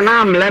one for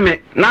now blame.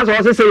 That's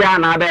what say ya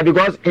na there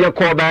because you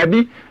call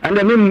baby and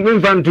the me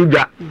fan to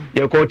ja.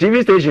 You call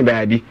TV station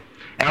baby.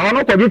 E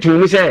wono kwabi tu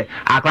mi say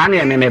akrano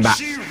e me ba.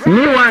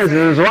 Me once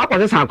so what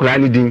was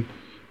akrano din.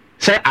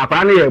 Say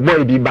apani ye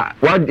boy bi ba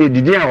what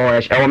did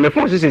or me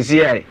phone say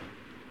here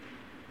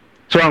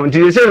so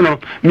until say no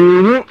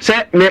me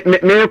say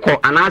me ko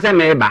anase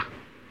me ba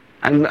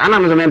and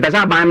anam so me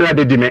pesa ban me la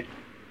de di me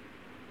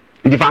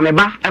di fa me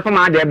ba e fa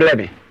ma de ble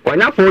me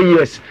onya 4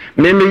 years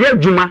me ye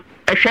djuma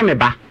e hwe me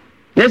ba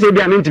na say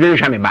bia me ntime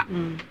hwe me ba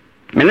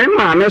me ne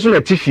ma me so na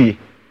tifie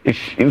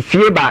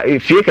fie ba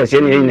fie kase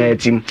ne yin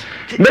atim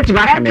beti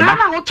ba me ba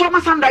na wo to ma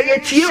Sandra ye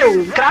tie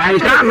o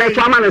kra me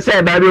to ma ne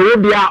say ba we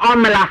bia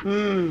omela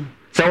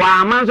so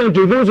wa man so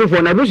to so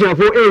for na busia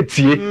for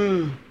etie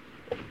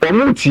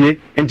omutie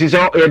enti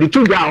so ye the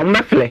two guy o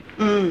mefle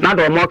na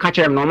do mo ka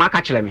kire me no ma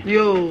ka kire me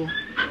yo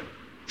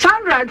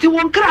Sandra ti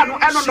won kra no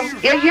eno no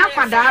ye hia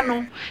kwada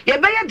no ye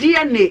be ye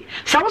DNA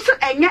so wo so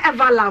enye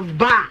everlove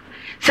ba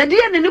se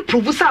DNA ne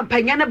prove sa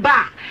panya ne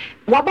ba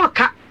wo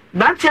boka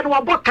bantia no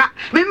wo boka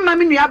me mma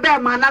me nua ba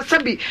ma na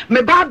sabi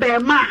me ba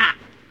ma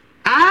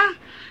ha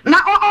na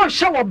o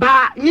hye wo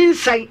ba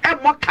nyinsai e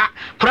moka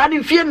kra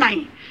ne fie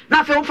nan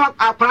na fe won fa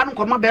akra no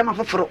koma be ma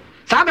foforo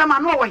sa be ma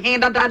no wo he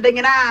dada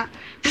nyina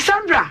ti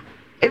Sandra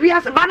e wi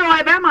as ba no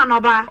be ma no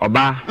ba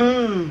oba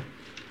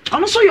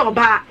ono so yo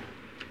ba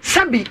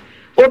sabi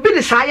obi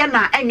ni sa ya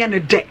na enye ne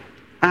de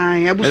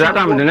abuso that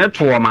time de net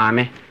to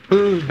maame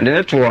de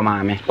net to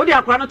maame wo di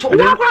akra no to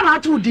wo akra na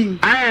to din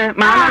maame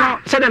no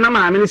se de na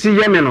maame ni si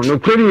ye me no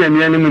kredi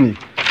nyamia ni mu ni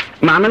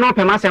maame no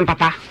pe ma sem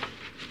papa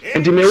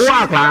enti me wo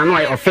akra no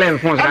o flame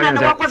phone sa na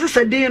na kwase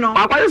sadin no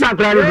akwase sa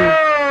akra ni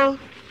din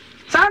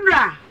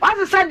Sandra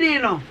what's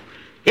sadin no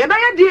ye be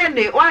ye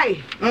DNA why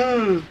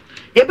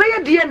ye be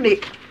ye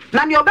DNA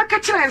na ne obeka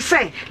kire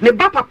nse ne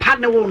ba papa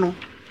ne wo no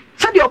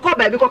said your call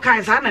baby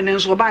kind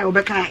and so by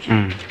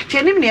Obekai.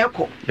 Tell him near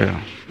call.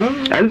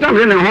 And some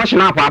in a wash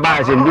up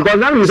about it because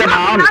that means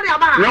about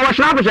no wash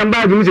up and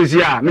bad news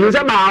here. Means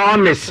about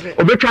miss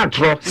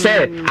Obetratro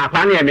said a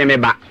pania me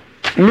back.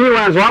 Me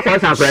was what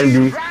was a friend.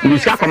 You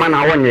scap a man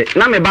I want it.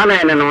 Now me banner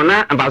and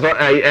honor and pass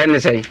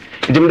anything.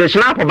 Jim the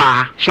snap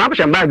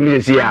and bad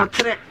news here.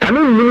 I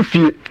mean, you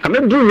feel, I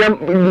mean, do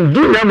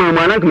them,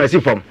 man, come see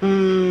from.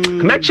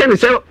 Connection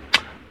is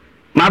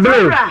my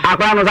boy, I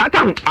found that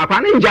time. I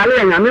found in Jolly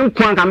and I mean,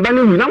 Quank and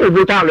Benny, you know,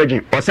 without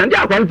legend. Or send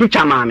out one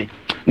picture, mammy.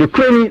 The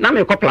queen, not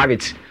me a couple of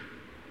it.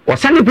 Or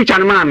send a picture,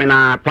 mammy, and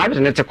a private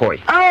netcoy.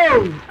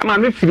 Oh,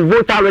 I'm if you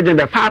vote out legend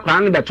the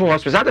 500 the 2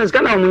 hospitals. That's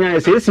going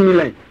to say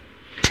similar.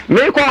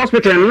 Make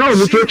hospital and no,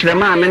 we take the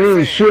man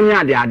and soon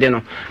the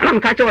Adeno. And I'm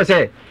catching us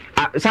say,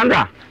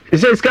 Sandra, it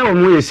says, come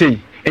on, we say.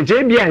 And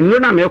JB, no,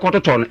 na me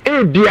quarter ton.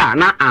 A beer,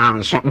 na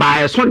answer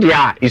by a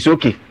sondia is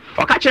okay.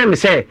 Or catch him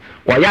say,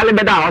 or Yali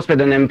Beda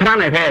Hospital and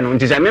plan a hair, and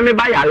tis a member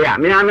by Yalia,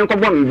 me and Uncle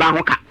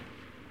Bahoka.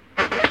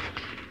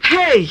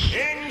 Hey,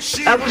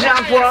 I was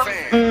out for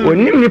when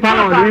you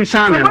pound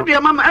son. What do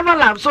your mamma ever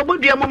love? So,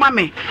 what do your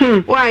mamma?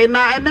 Why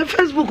now? And the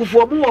Facebook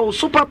for more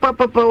super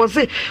papa was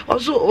say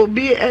also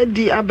be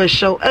Eddie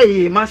Abeshow.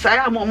 Hey, Massa,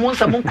 I am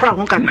almost a monk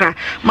crown.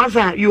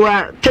 Massa, you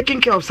are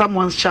taking care of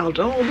someone's child.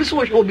 Oh, this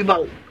will be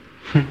about.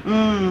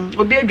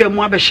 Obi a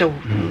Gamu show.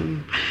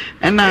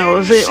 And I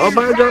was say,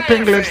 Obra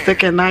pink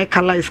lipstick and eye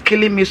color is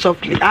killing me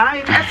softly.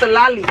 That's a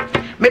lally.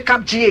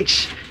 Makeup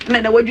GH.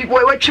 And then what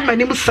you my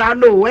name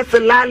Sano, what's a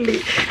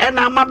lally? And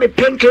I'm a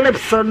pink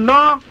lips,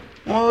 no.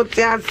 Oh,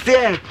 yeah,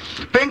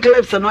 pink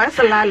lips, no, that's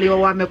a lally,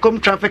 or I'm a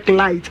come traffic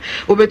light.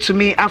 Over to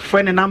me, a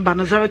friend and number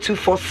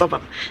 0247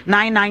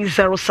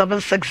 990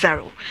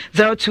 760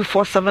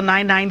 0247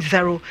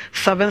 990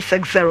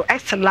 760.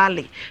 That's a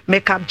lally.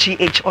 Makeup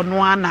GH on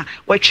one.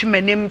 What you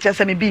my name just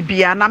me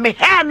BB and I'm a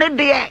hair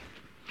dear.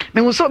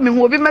 Me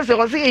will be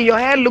message your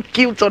hair look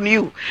cute on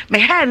you. My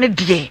hair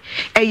dear.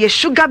 A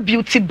sugar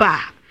beauty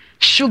bar.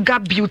 Sugar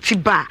beauty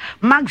bar.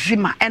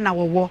 Maxima and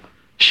our war.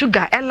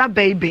 Sugar Ella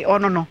baby oh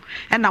no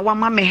and I want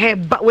my hair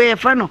but where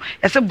friend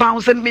as a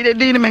bounce and me the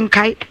demon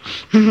kai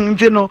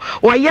you know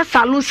or yes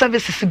salon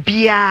services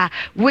beer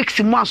wigs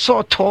more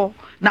so tall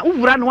now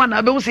run one I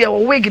will say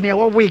or wig near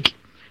or wig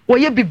or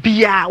ye be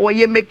beer or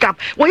ye makeup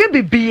or ye be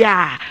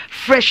beer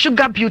fresh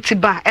sugar beauty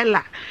bar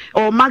Ella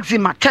or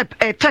Maxima tap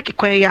a turkey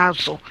quay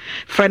also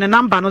friend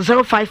number no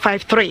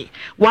 0553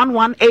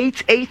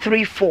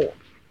 118834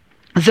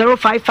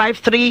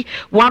 0553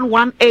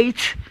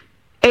 118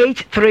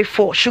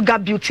 834 Sugar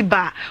Beauty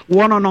Bar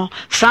one no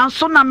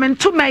sanso na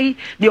mentu mai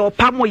de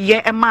opamo ye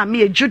e ma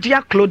me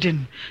Judia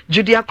clothing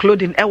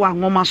ewa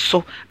ngoma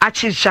so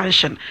achi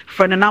junction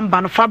for the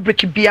number no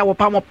fabric bia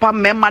opamo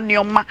pam me ma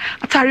neoma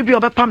atari bi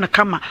obepam na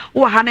kama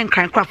wo ha ne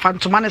nkran kra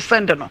fantoma ne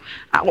send no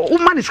wo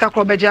ma ne ska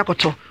kro beje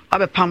akoto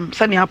obepam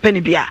sani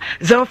apani bia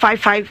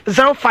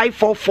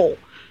 0544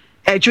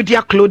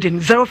 Judia clothing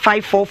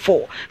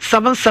 0544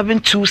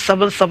 772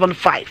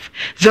 775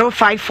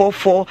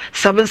 0544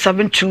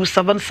 772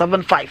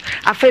 775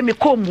 afa me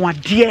ko mu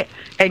ade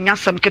enya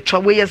sam ketwa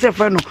we yes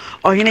ever no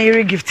ohine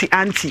yiri gift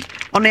auntie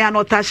ono ya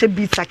no ta she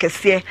beat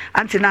akese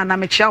auntie na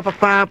me chia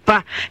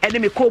papa ene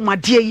me ko mu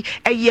ade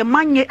eye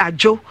manye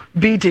ajo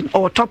building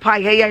or top high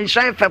here in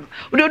Shire FM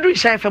we do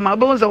Shire FM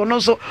abonze ono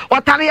so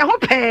otare ye ho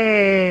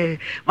pe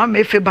ma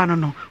me fe ba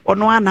no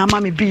ono ana ma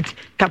me beat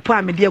tapo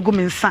a me de agu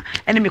me nsa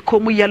ene me ko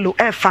mu yellow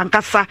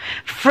fankasa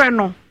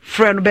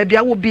friend baby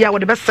I will be our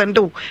best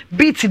sendo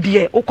beat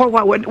the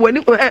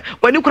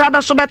when you grab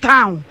us over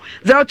town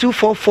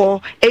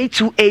 0244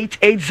 828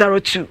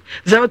 802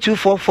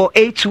 0244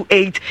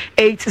 828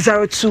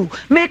 802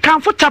 make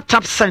come for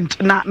tap send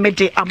na me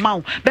the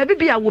amount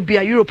baby I will be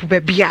a Europe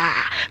baby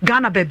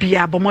Ghana baby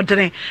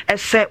bomodene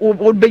ese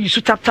would be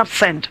you tap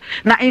send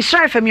na in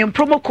Shire FM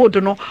promo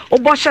code no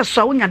obosha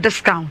so unya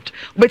discount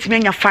betimi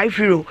anya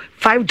 €5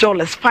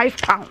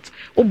 £5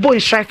 obo in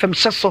Shire FM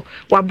so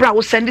wa bra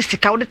wo send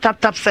sika wo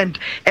tap send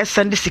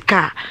send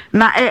sika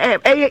na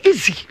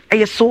easy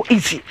so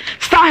easy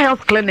Star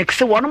Health Clinic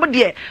say one mo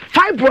de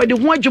fibroid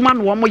ho adwuma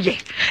no mo ye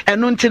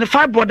eno ntini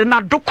fibroid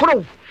na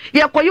dokoro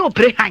ye koye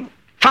opre han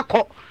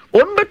fakọ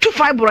on betu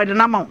fibroid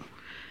na ma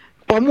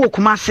omo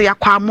okumase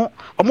yakwamo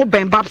omo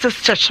Ben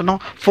Baptist Church no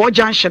for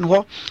junction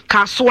ho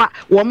kasoa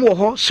womo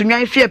ho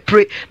sunwan fie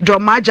pre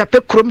dromaja pe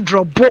krom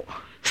drobo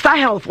Star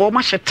Health or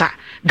Masheta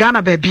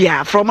Ghana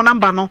Babia from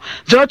number no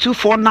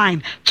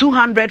 0249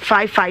 200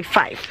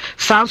 555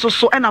 sounds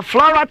so and a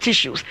floral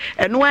tissues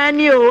and when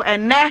you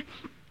and ne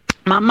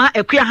Mama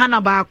ekuya hana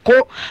ba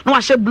ko no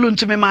ahye blue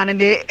to me man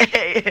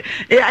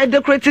I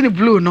decorating the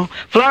blue no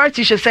floral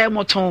tissue say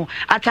moton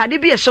atade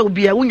bi ehye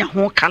obi a wonya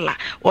ho color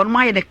on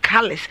my the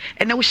colors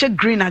and then we share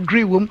green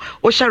wom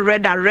we share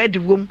red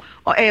wom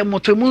or a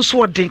motomun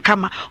sword in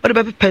kama or the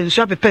baby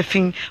pensu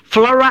pefin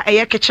flora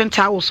a kitchen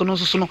towels so no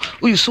so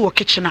we saw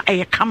kitchen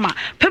a kama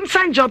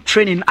pemsan job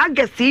training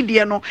August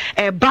no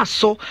a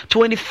basso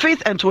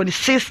 25th and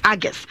 26th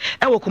August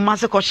e wo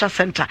Kumasi Culture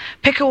Center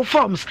pick your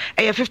forms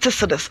a 50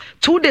 cedis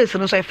 2 days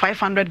no so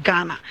 500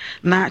 Ghana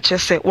na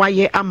chese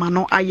waye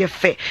amano aye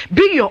fe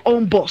be your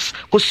own boss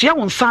kosia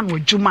won san wo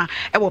juma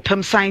e wo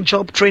pemsan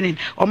job training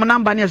o mo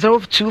number ne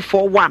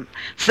 0241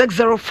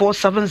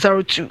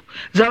 604702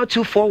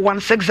 0241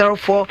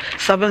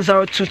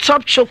 604702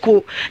 top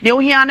choco ne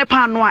ohia ne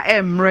pa no a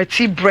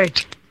emreti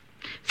bread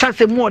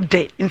say more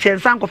de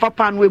insensan kofa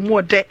pan we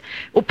more de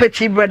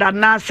opeti bread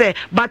and say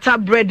butter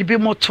bread bi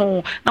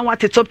moton na what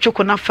top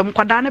choco na fam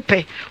kwada ne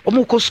pe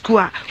omo ko school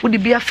a wo di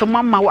bia fam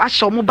ama wo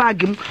ahye omo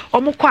bag mu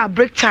omo ko a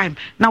break time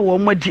na wo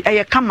mo di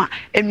eye kama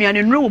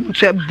enuane nru wo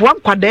to eboa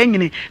kwada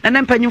nyine na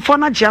ne mpanyimfo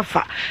na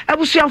giafa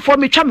abusuamfo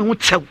me twa me ho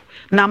tew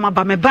na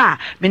maba me ba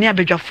me ne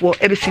abedwafo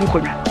ebesi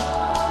nkonwa.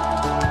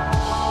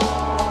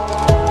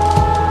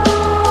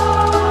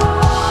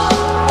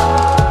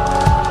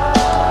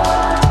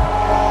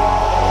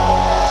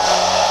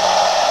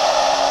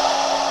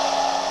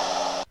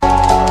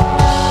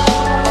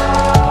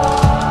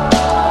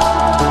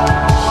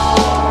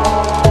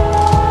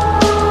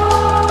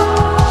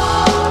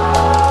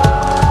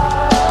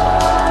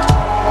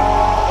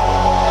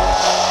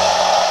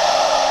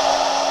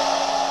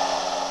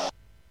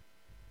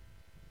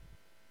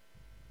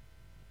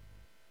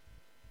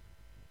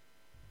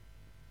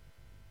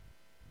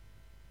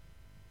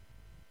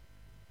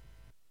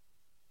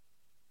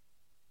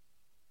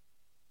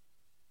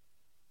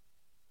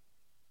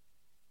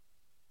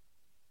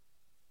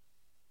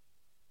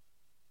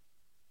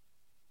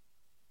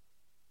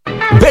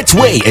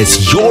 Betway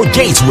is your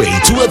gateway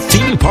to a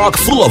theme park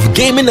full of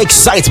gaming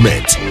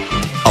excitement.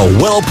 A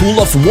whirlpool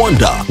of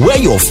wonder where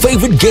your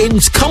favorite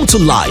games come to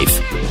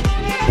life.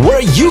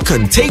 Where you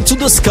can take to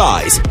the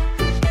skies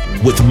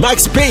with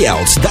max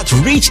payouts that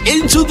reach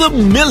into the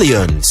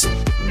millions.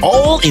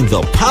 All in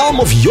the palm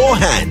of your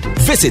hand.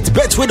 Visit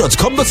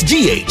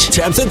betway.com.gh.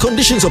 Terms and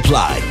conditions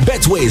apply.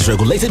 Betway is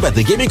regulated by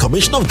the Gaming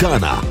Commission of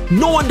Ghana.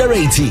 No under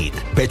 18.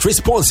 Bet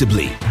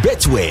responsibly.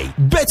 Betway.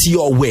 Bet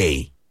your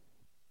way.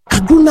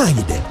 Agruna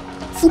yide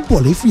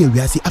football every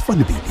area say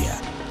afana bibia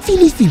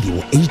Philly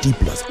or HD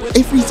Plus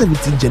every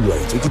 17 January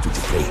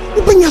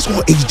 2023 Ubenya so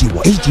HD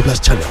or HD Plus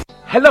channel.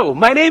 Hello,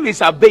 my name is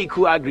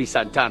Abeku Agri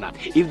Santana.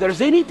 If there's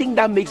anything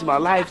that makes my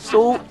life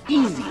so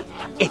easy,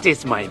 it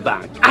is my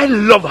bank. I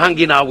love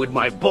hanging out with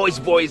my boys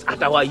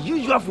at our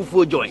usual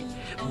fufu joint.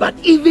 But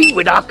even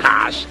without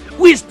cash,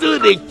 we still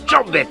dey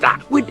chop better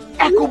with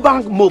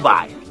EcoBank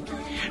Mobile.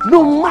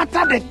 No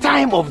matter the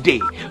time of day,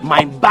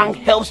 my bank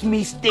helps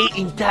me stay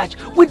in touch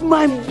with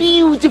my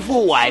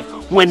beautiful wife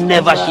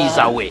whenever she's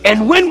away.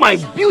 And when my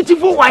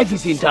beautiful wife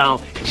is in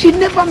town, she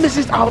never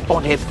misses out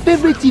on her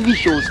favorite TV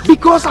shows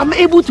because I'm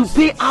able to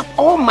pay up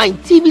all my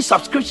TV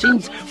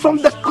subscriptions from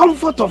the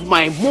comfort of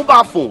my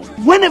mobile phone.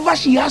 Whenever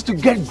she has to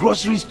get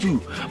groceries too,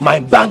 my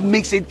bank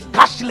makes it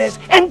cashless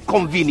and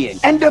convenient.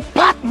 And the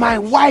part my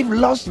wife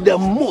loves the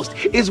most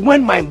is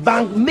when my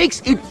bank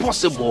makes it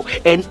possible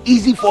and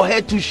easy for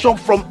her to shop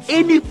from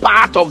any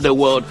part of the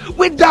world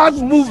without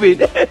moving.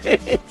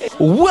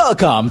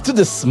 Welcome to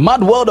the smart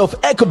world of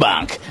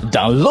EcoBank.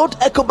 Download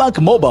EcoBank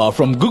Mobile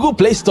from Google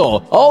Play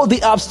Store or the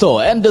App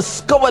Store and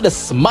discover the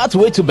smart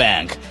way to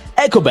bank.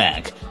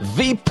 EcoBank,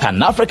 the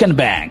Pan-African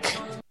Bank.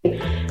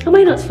 Am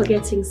I not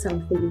forgetting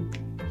something?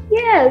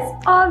 Yes,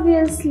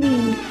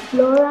 obviously.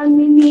 Flora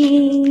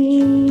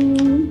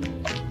Mini.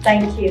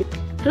 Thank you.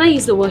 Can I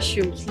use the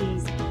washroom,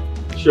 please?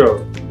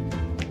 Sure.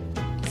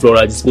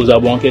 Flora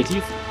disposable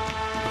handkerchief.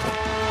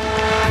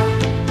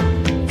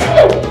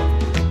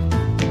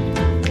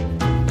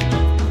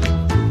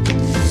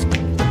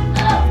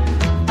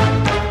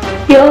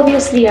 You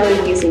obviously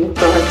aren't using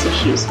Flora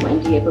tissues, my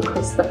dear,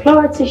 because the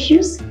Flora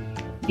tissues,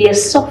 they are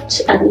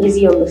soft and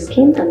easy on the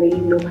skin and they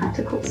leave no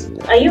particles.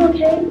 Are you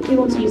okay? Do you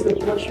want to use the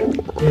washroom?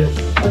 Yes.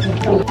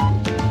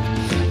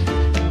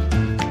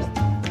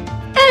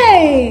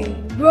 Hey,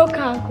 broke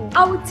uncle.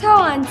 I will tell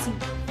auntie.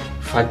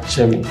 Fat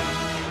Chemi,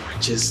 I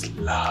just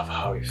love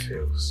how it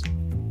feels.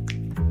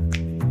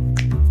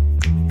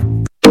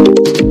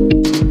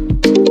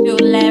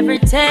 You'll ever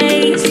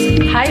taste.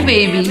 Hi,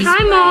 baby.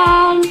 Hi,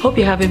 Mom. Hope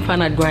you're having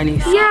fun at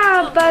Granny's.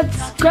 Yeah, but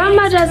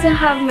Grandma doesn't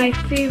have my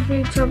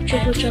favorite top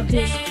chocolate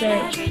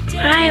spread.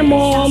 Hi,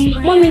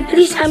 Mom. Mommy,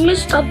 please, I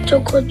missed top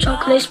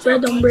chocolate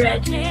spread on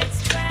bread.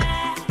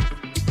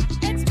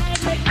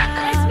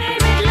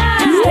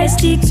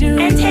 Tasty too.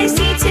 And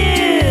tasty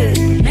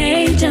too.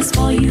 Made just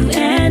for you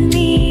and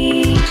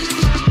me.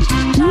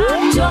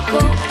 Choco,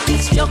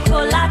 it's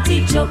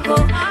chocolate choco.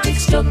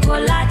 It's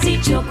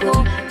chocolate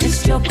choco.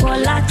 It's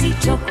chocolate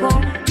choco.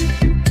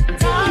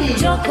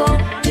 Choco,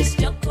 it's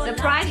chocolate.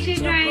 Surprise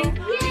children!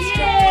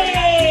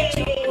 Yay!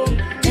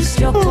 It's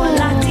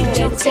chocolate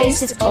choco. The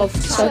taste of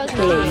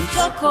chocolate.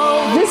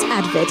 This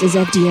advert is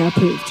FDA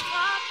approved.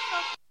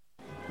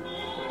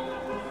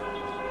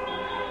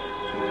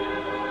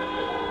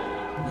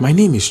 My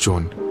name is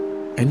John.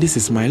 And this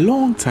is my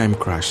long-time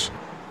crush.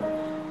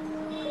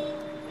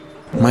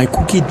 My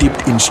cookie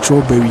dipped in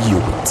strawberry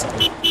yogurt.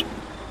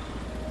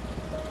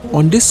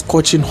 On this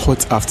scorching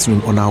hot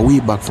afternoon on our way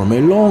back from a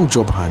long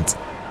job hunt,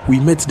 we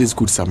met this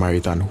good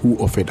Samaritan who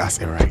offered us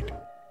a ride.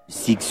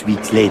 6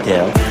 weeks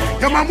later,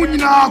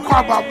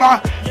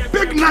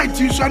 big night,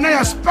 you shall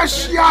a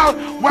special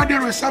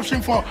wedding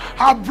reception for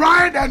her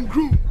bride and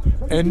groom.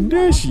 And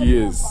there she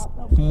is,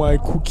 my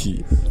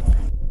cookie,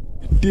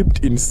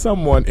 dipped in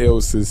someone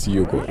else's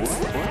yogurt.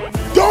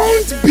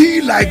 Don't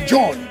be like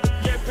John,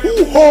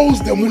 who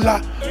holds the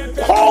mullah,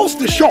 calls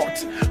the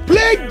shots.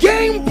 Play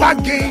Game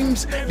Pack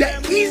Games, the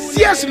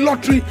easiest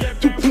lottery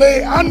to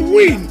play and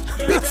win.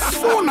 Pick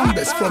 4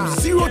 numbers from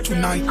 0 to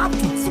 9 up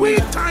to 3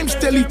 times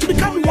daily to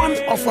become one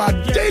of our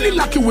daily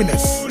lucky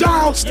winners.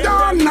 Dial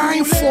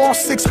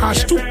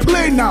 *946# to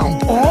play now.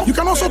 Or you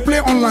can also play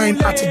online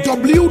at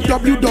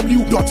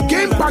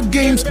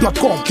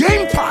www.gamepackgames.com.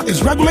 Game Pack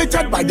is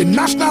regulated by the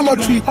National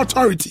Lottery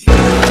Authority.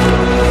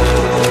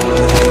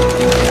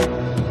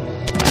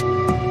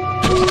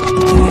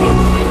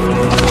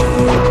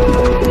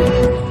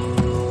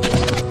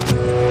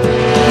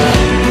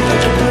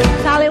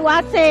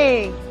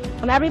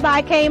 When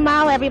everybody came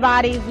out,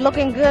 everybody's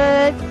looking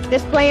good,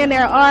 displaying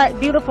their art,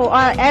 beautiful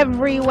art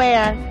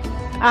everywhere.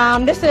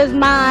 This is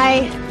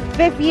my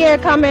 5th year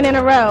coming in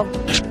a row.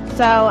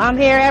 So I'm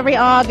here every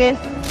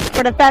August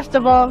for the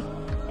festival.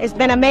 It's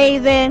been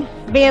amazing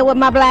being with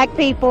my black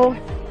people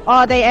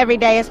all day, every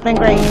day. It's been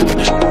great.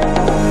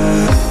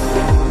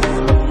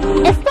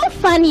 It's so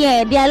fun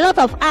here. There are a lot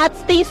of art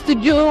things to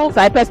do.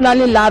 So I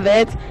personally love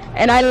it.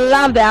 And I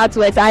love the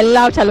artworks. I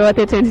love Charlotte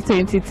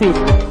 2022.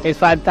 It's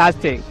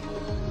fantastic.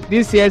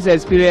 This year's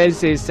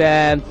experience is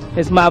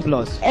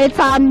marvelous. It's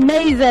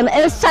amazing.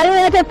 It's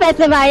Charlotte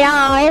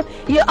Festival.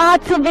 You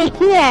ought to be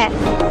here.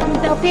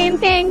 The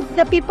paintings,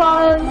 the people,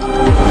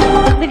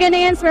 the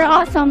Ghanaians were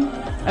awesome.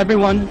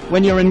 Everyone,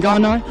 when you're in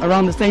Ghana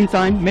around the same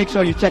time, make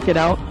sure you check it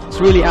out. It's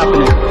really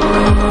happening.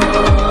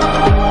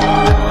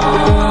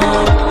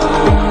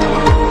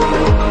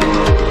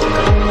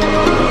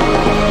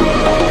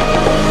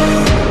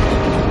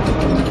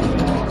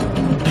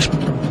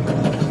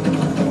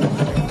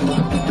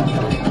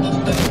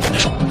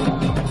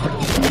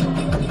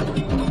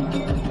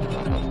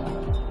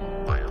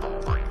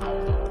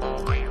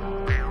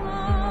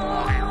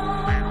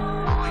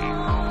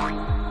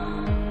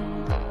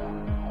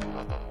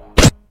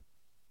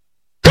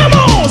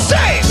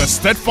 The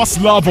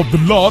steadfast love of the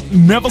Lord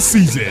never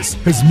ceases.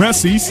 His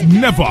mercies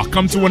never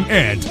come to an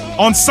end.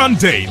 On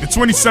Sunday, the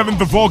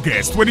 27th of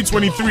August,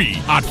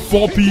 2023, at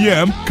 4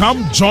 p.m.,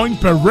 come join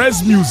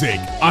Perez Music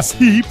as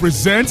he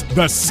presents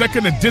the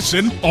 2nd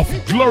edition of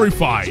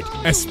Glorified,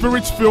 a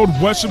spirit-filled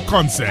worship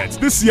concert.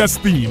 This year's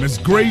theme is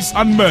Grace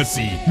and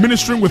Mercy.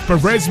 Ministering with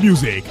Perez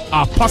Music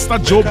are Pastor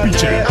Joe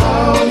Beecher,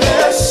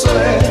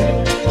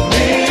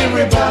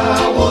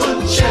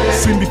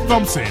 Cindy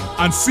Thompson,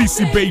 and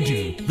Cece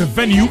Badu. The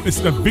venue is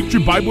the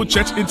Victory Bible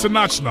Church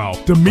International,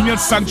 Dominion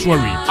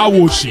Sanctuary,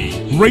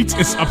 Awoshi. Rate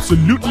is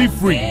absolutely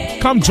free.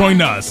 Come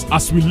join us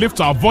as we lift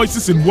our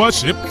voices in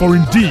worship, for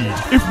indeed,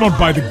 if not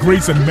by the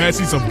grace and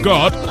mercies of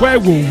God, where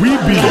will we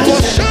be?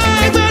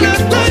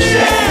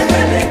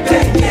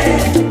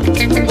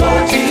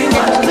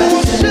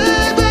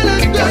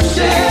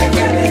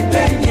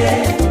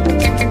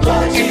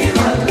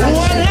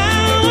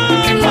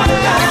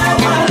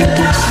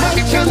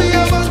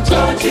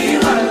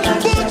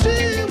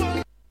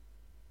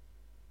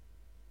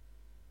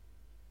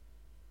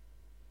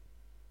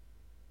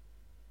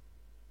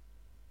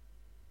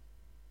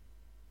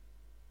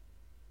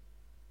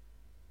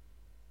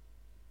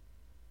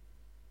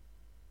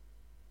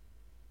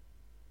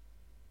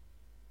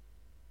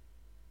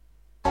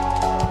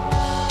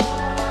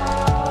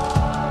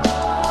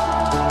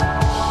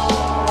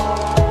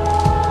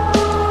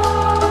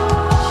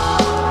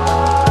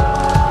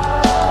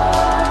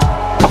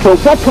 From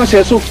that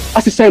process, so as I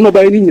say,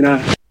 nobody in you.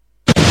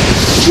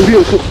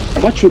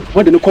 What you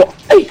want to call?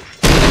 Hey!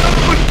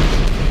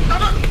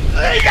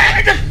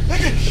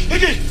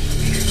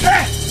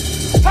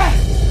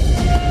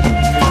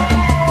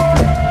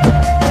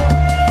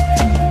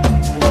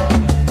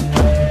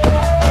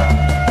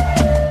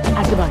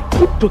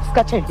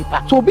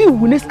 So be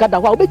witness kada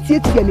wa obeti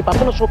eti ni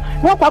papa no so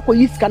na kwa ko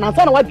yiska na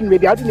nsa na wa dwere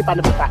bia ni pa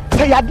ne papa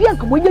say ade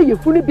anka mo ye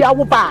yefu ni bia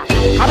wo ba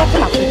abata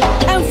na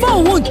emfa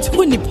won't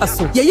huni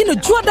paso ye yi no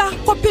juoda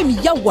kopem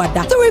ya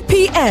wada 3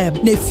 p.m.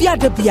 na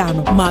fiada bia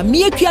no ma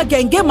me akua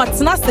genge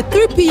matena se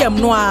 3 p.m.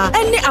 no a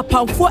ene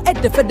apamfo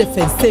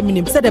edefe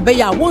seminim se de be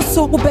ya won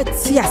so wo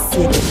beti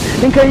ase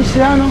nka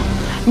nhira no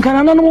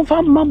nka na no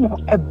fa mamo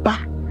eba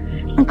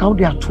nka wo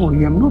de ato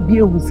yam no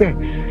bia hu se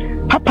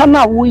papa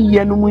na wo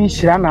ye no mu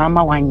nhira na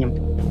ama wanyem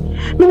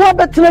no wa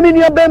betena me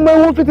ni obema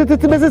hu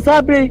fitititi bese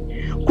sabre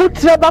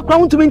kutra ba kwa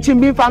ntumi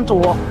nchimbi fanto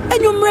ho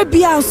enwumre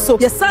bia so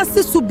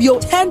yesase subio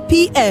 10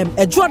 p.m.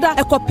 ejuoda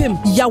ekopem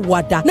ya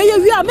wada na ye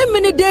wi a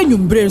memene de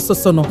enwumbre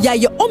nsoso no ya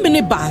ye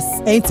omini bus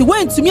enti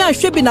wentumi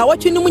ahwe bi na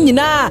watwe no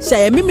nyina sha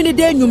ye memene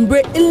de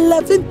enwumbre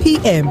 11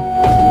 p.m.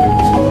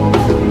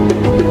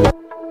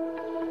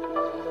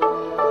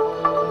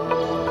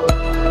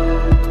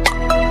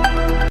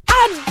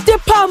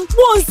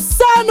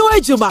 Wonsano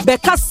ejuma.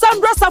 Beka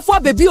Sandra Safwa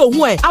baby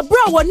ohwe.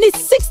 Abra woni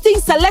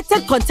 16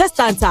 selected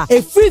contestants a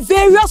free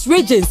various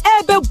regions.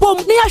 Ebe bom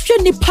ni ahwe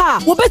nipa.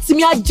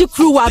 Wobetimi agi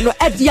crew ano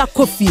edia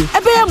coffee.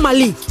 Ebe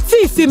Malik,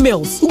 Fifi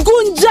Mills,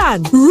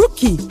 Gunjan,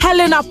 Rookie,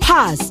 Helena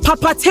Paz,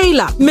 Papa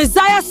Taylor,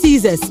 Messiah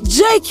Caesars,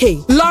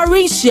 JK,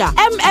 Laurentia,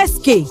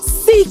 MSK,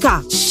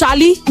 Sika,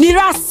 Shali,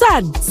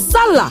 Nirasan,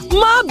 Salah,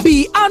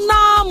 Mabi,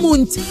 Anna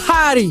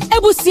Muntari.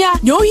 Ebusia,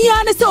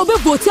 nyohiane se obe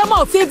vote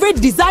my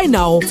favorite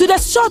designer to the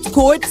short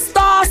code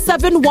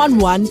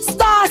 *711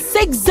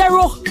 *60#.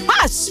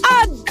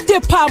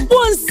 Adepam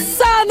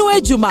Wonsano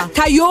ejuma.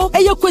 Kayo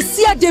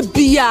eyokwesia de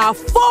bia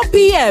 4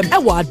 p.m.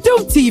 Ewa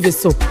Adom TV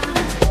so.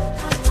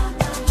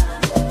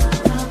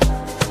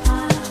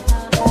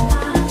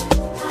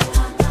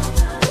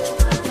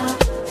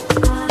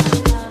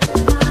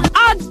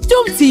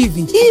 Adom TV,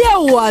 ye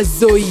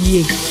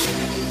wazoye.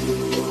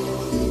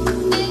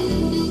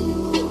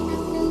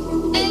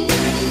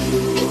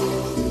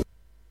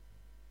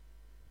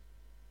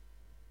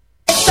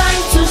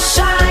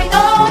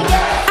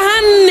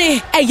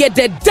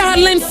 The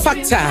darling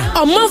factor.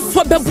 A month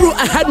for Babru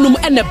Ahadnum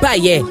and a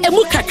baye.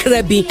 Emuka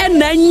Krabi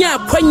and Nanya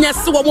Konya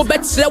Swamo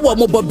Betre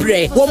Wamo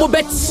Bobre. Wamo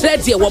Betre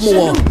dear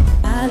Wamo.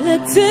 I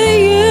look to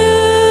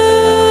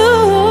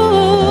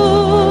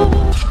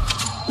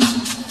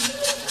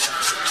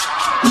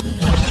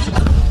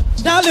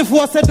you. Darling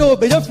for said no,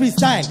 but you're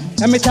freestyle.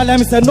 And me tell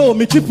him say no,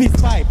 me trip is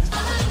five.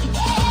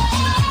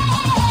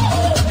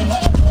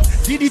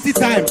 DDT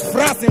time,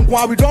 France and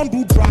we don't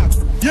do drugs.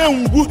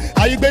 Yengu,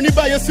 ayi gbeni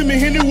ba yesi mi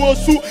hini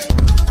wosu.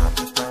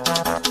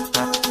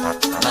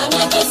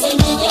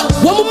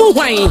 Womu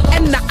wine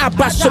and na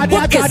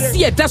abashobo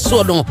kesi eda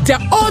so no. The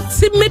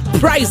ultimate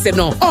prize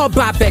no.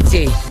 Obra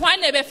bete. Why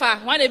never fa?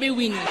 Why never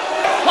win?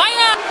 Why?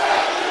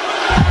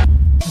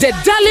 The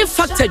darling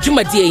factor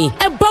jumadie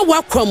eba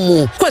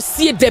wakwamu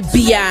kwasi de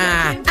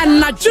bia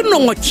anajuno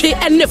ngoche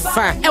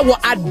enefa ewo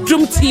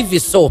Adom TV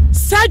so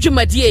sa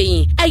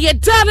jumadie eye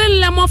darling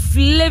lemon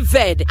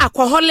flavored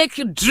alcoholic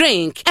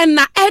drink and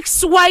na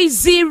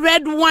XYZ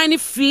red wine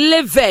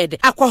flavored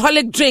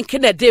alcoholic drink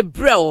na de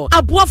bro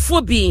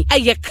aboafo bi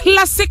eye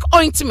classic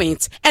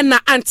ointment and na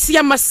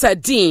antiama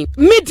sardine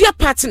media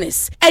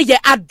partners eye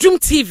Adom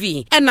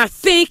TV and I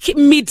think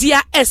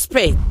media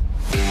expert.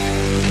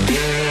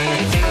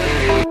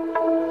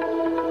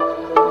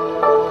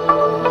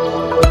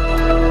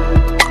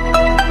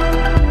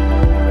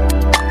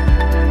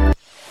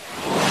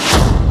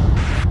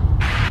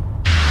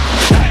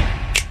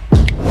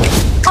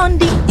 On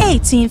the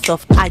 18th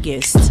of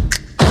August,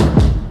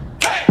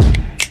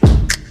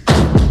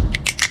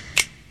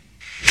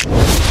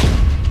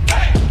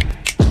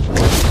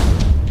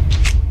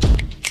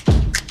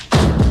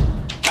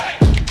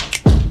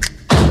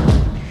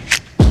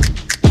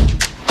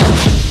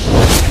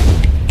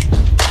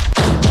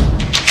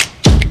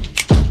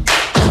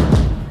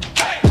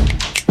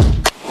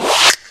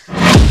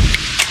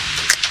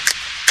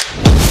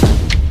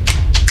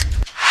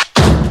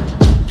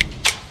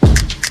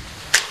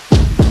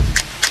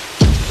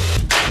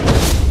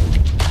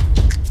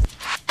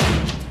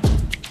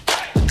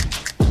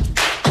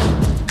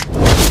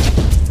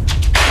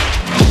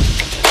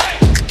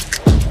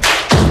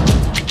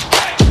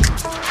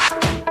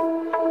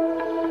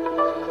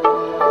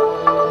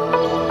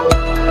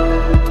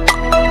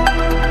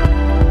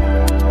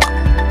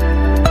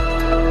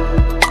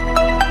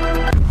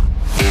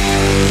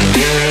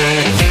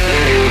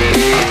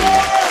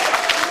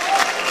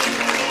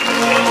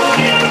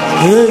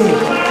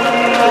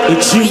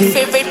 it's you.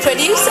 Favorite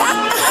producer?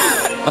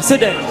 I said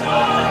that.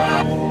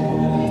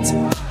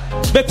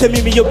 Beke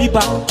me your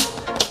biba.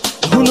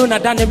 Who know na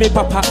dane me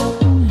papa.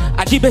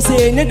 Adibe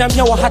say ne na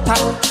me wa hata.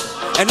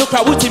 Eno kwa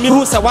wuti mi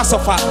hu se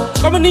wasofa.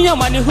 Come ni ya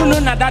mani hu no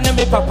na dane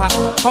me papa.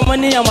 Come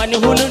ni ya mani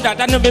hu no na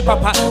dane me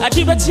papa.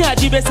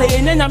 Adibe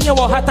say ne na me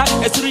wa hata.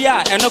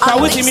 Esuriya eno kwa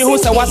wuti mi hu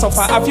se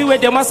wasofa. Afi we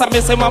de masa me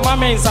say mama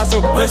me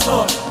nsaso.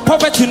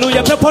 Poverty no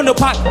ye pepo no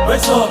pack.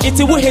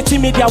 Iti wo hate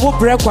me dia wo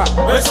brekwa.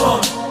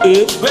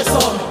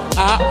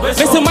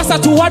 Mr. Master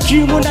to what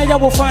you na ya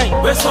will find.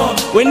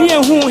 When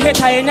you who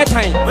hate I any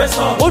time.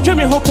 Oh,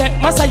 Jimmy Hope,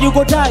 Master, you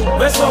go die.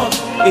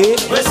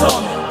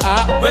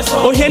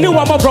 Oh, he knew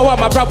one more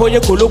brother, my brother, you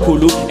kulu,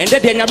 and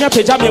then I'm your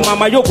pajama,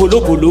 mama, you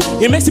kulu.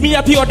 He makes me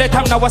happy all the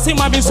time. Now, I see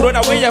my miss road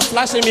away and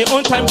flashing me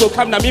on time to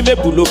come na me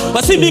bulu.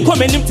 But see me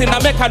coming in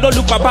I make I don't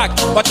look my back.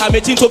 But I'm a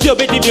to be a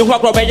baby who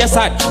walk over your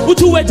side. Who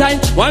two way time?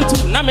 1,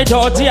 2, Name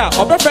Georgia,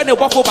 or prefer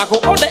walk over back.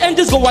 All the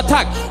engines go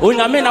attack. Oh,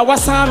 I mean, I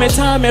was time,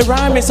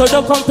 rhyme, so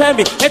don't compare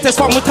me. It is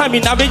from time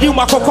in Navi, you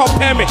must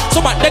compare me.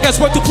 So my niggas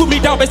want to put me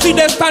down, but see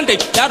them standing.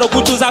 That'll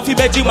go to Zafi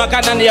Beji,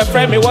 Magana, and your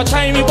friend. What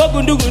time you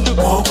go do?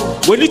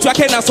 When you track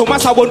and so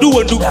much I won't do.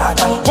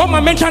 What my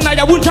mentor,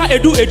 I won't try to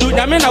do.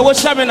 I mean, I was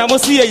sharing, I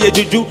must see a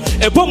juju.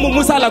 A bomb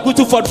musala go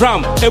to for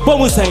drum. A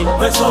bomb saying,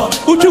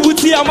 Utu would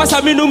see a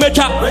massa minu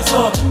mecha.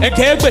 A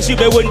cave, she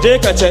be one day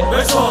catch it.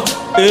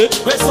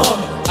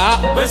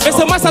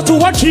 Mr. Master to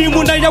what dream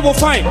when I will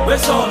find.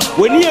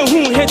 When you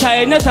who hate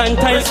I net and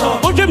time.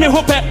 Don't dream me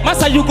hope,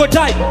 Master, you go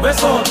die.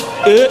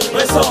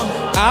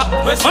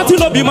 Until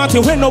no be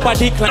mountain when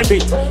nobody climbed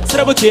it.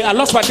 Celebrity, I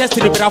lost my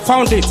destiny, but I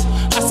found it.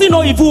 I see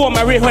no evil on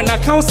my way when I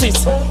count it.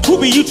 Who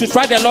be you to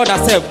try the Lord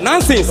herself?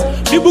 Nonsense.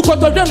 People got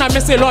to I may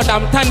say, Lord,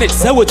 I'm tarnished.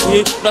 Say what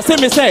you say,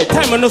 me say,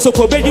 time and also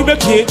obey you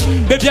make it.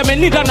 Baby, I may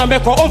need an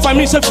American own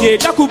family.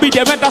 That could be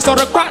the event that's all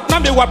the crack. Now,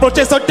 me what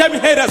protest, so tell me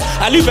haters.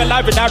 I live a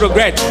life without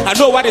regret. I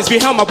know what is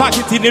behind my back.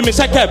 It's in me,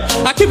 check up.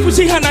 I keep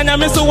pushing hand and I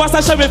may so what's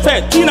a shame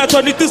effect. Tina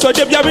 22, so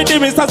they be a bit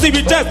in Sassy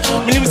with chest.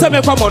 Me say,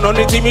 me come on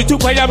it, me too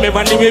quiet, me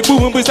money, me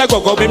boom, me say,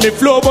 go, me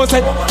flow, boss.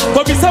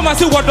 Go be some, I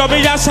see what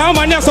me ya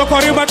shaman, ya so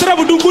correct, but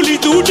trouble do bully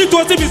to do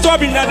to see me so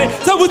be none.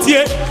 So what's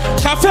here?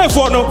 Cafe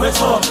for no.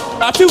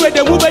 I feel where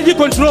the movement you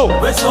control.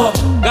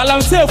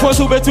 Galam say for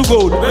so to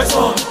gold.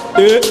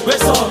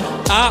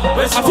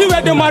 I feel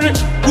where the marriage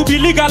could be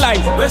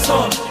legalized.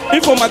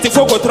 Informative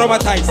folk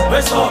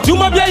traumatized. You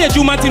might be a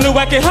human to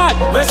work hard.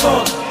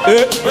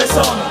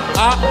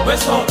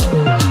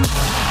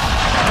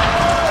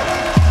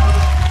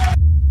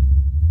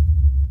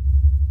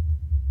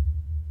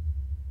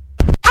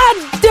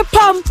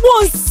 Pam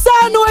won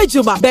sano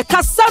ejuma be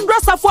Cassandra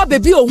Safwa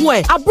baby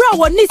ohun Abra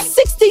won need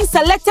 16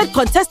 selected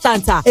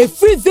contestants a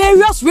free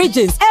various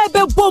regions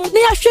ebe bom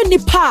ne ahwe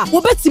nipa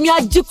wo betimi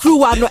agi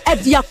crew ano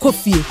edia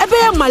coffee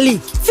ebe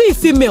Malik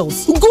Fifi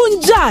Mills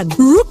Gunjan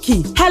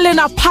Rookie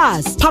Helena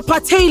Paz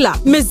Papa Taylor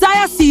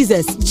Messiah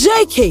Caesars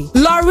JK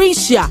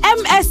Laurentia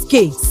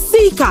MSK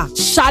Sika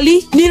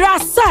Shali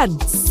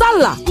Nirasan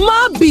Sala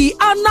Mabi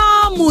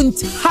Anna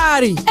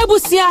Muntari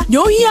Ebusia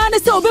nyohia ne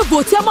se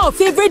obevote ama of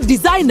favorite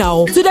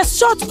designer to the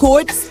short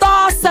code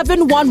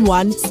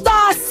 *711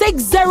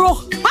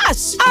 *60#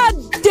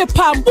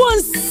 Adepam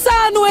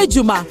Bonsano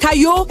Ejuma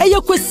Kayo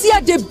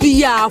Eyekwesia de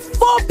Bia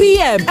 4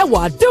 p.m.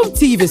 Ewa Adom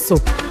TV so.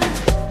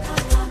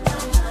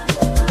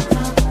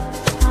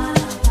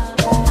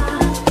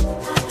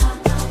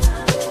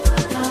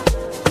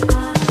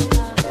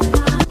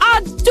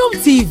 Adom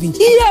TV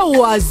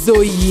Yewa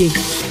Zoye.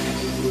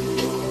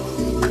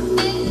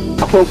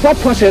 From what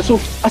process so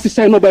as I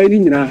say no by any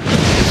na.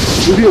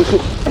 We also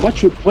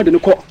what you what the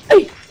call.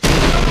 Hey.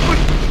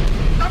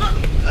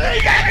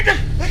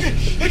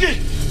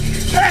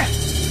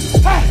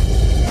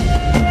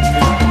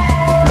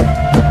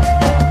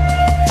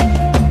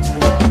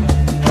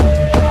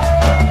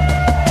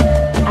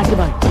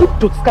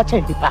 To scratch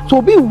any pa.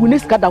 So be we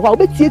next kada wa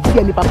obetie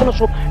tie ni pa no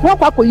so. Na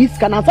kwa ko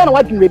yiska na so na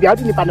wa dwure bia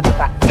ni pa ne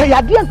pa. Say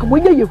ya de anka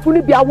monye yefu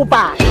ni bia wo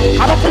ba.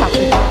 Abata.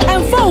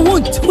 Emfa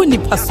won't huni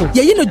paso.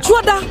 Ye yi no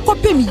juoda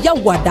kopem ya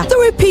wada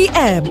 3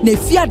 p.m. na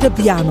fia de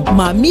bia no.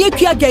 Ma me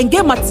akua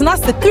genge matena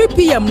se 3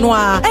 p.m. no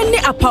a. Ene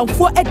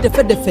apamfo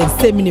edefe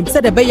seminim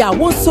se de be ya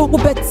won so wo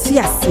beti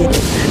ase.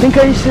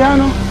 Nka nhira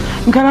no.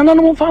 Nka na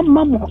no mo fa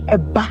mamo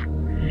eba.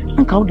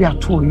 Nka wo de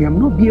ato yam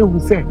no bia hu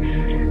se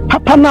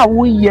Papa na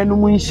wo ye no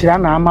mu nhira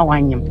na ama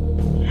wanyem.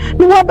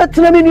 Ni wo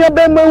betena me ni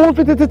obema wo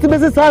fitititi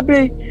bese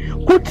sabre.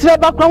 Kutra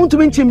ba kwa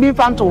ntumi nchimbi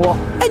fanto wo.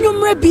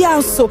 Enyumre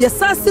bia so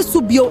yesase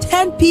subio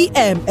 10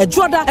 p.m.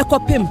 Ejoda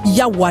ekopem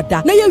ya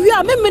wada. Na ye wi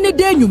a memene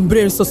de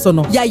enyumbre nso so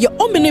no. Ya ye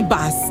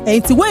omnibus.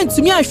 Enti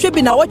wentumi ahwe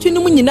bi na wotwe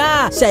no mu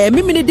nyina. Sha ye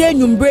memene de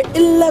enyumbre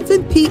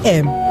 11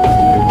 p.m.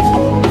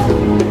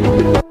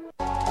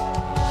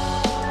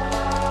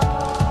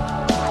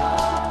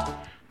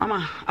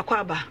 Mama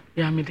akwaba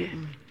ya me de.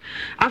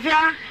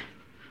 Afia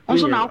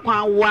onso na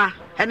kwa wa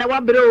ene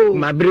wa bre o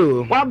ma bre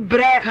o wa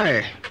bre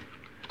he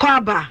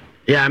kwaba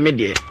ya me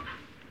de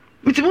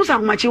mitimu sa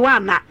kumachi wa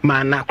na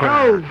ma na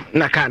kwa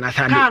na ka na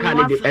sa ka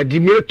de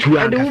adimi etu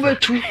aka de wo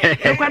betu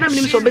e kwa na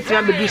mnim so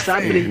betira bedu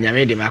sa bre nya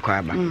me de ma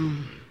kwaba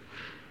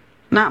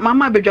na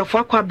mama bedwafo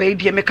akwaba e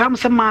de me ka mo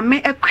se mama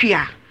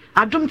akua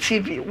Adom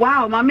TV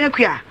wow mama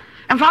akua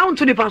emfa won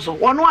to the paso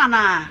wono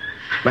ana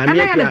mama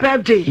akua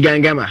birthday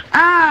gangama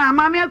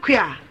mama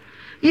akua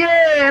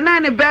yeah, na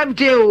any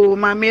birthday oh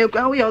mama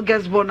how your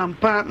guest born and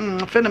pa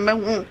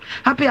phenomenon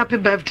happy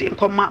birthday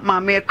come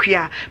mama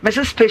akua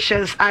Mrs.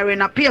 Patience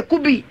Irene appear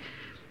could be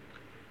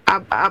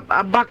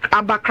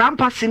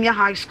Abakrampa Senior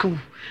High School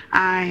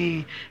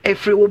I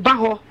free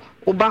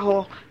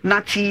obaho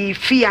nati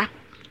fia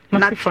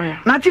Nati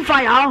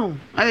fire oh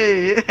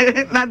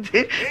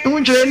nati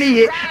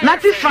unjoni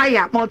nati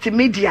fire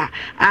multimedia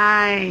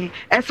I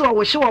eso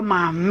wo show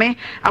mama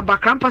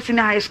Abakrampa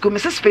Senior High School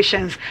Mrs.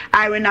 Patience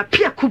Irene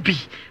appear kubi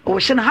wo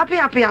she na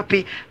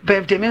happy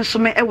birthday me so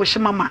me e wo she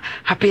mama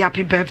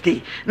happy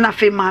birthday na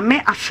fe mama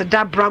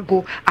aseda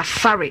brago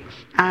asare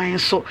I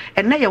so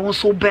ene ye won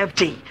so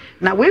birthday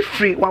na we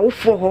free wa wo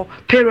for her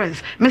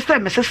parents Mr.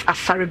 and Mrs.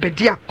 Asare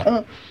bedia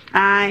kon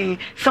I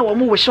so wo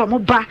wo show mo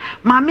ba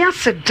mama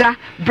aseda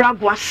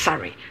brago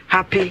asare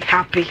happy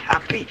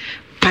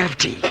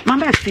birthday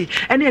mama see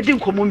ene e din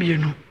komo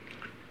mienu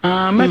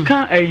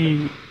meka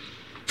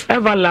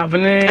ever love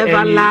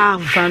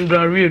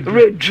Sandra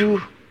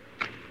Redu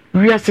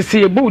we are to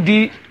see a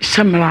body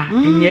shamra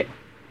enye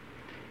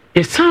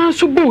e san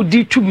so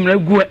body tumra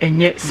gu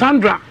enye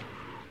Sandra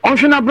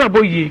onhwe na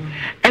brabo yi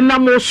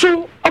enam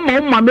so ama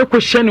wo ma me ko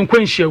hye no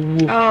kwanhia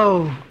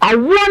wuo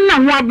awo na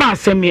ho aba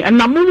asemi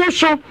na mo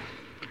so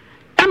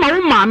ama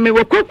wo ma me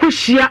wo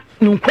kokohia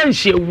no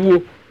kwanhia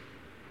wuo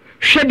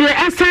hwe de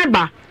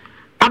eseba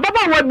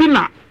ababa wa bi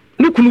na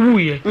nukunu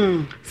wuye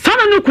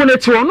sana nukunu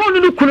ti wo no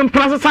nukunu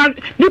mpransa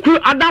nukunu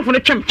adafo ne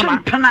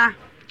twempana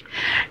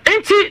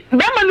enti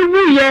bema no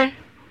wuye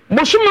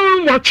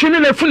bosuma wo twene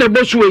na fu na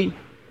bosuwe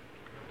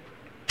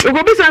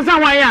ogobi sansa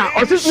wan ya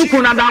osis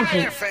nukunu adafo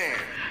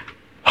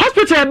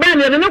hospital ben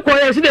ye ne ko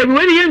ye si de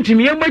we ye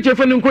ntimi ye mbache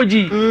fa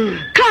nkoji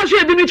ka so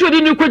e bi ni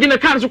chodi ni koji na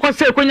kan so ko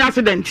se konya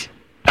accident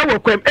e wo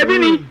kwem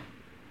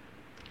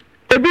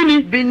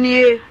ebini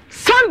binie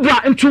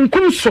Sandra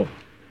ntunkum so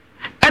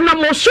ena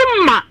mo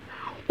summa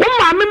wo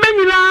maame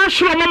manyina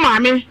hwero mo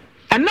maame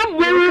ena wo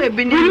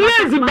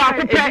lazy ba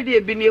ko pe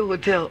ebini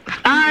hotel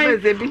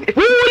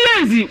wo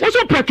lazy wo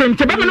so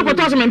pekente ba me no ko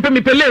to so me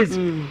pe lazy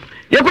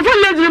ye ko fo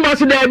lazy mo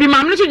so da bi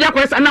maame no so ja ko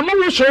ena mo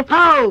wo so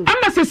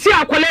ama se si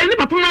akwala ni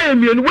papa ma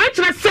emienu we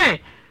kire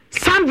se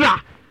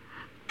Sandra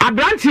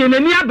abranti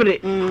enani abre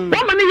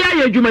wo ma ne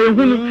ya adwuma ye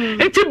hunu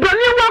enti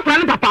brani wo akwa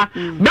ne papa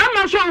ba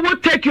ma so wo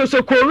take you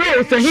so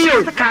kore so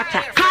hiyo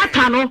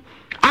kata no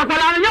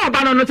akwala nya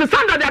oba no se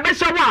Sandra de be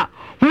shewa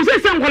hu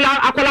se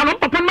nkola akwala no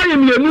papa ma ye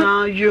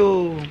mienu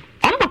ayo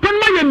on papa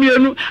ma ye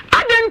mienu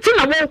adenti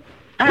na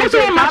wo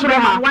so ma so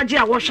ma waje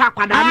a wo hwa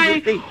akwada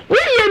no se wo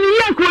ye ni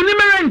ye ko ni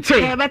merente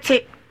e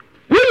bete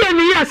wo ye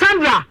ni ye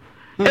Sandra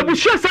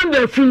ebushia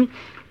Sandra fun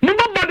mo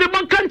bobode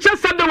mo kancha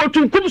Sandra wo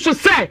tunkum so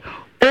se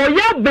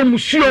oya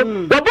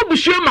bomusio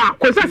wabobushio ma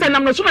ko se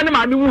nam no so na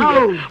ma mi wu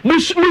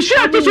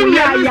musio to so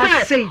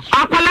ya se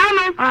akwala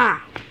no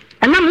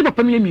anam ni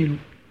papa mi emienu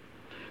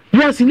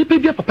yes ni pe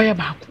bia papa ya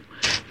ba ko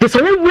de so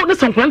wo ne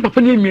sankwala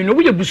papa ni emienu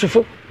wo ye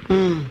busufo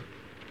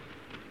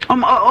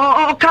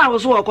o ka wo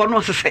so ko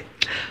no sese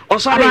o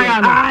so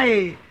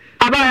ai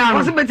abaya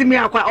no se betimi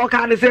akwa o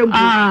ka de se mbu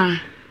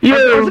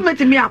yo so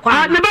betimi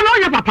akwa ne ba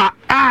no ye papa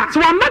so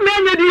wa ma me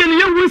anya de ye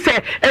ye wu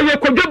se eye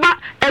kodwoba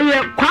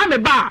eye kwa me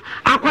ba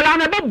akwala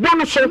na be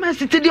bono so me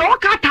siti de o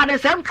ka ta de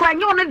se nkwa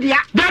nye ono dia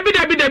dabi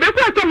be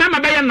kwa to me ma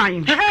be ye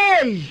nan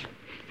hey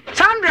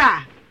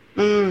Sandra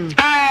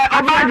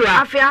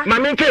Obra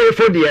mama nke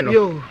efo de no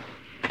yo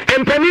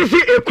empanisi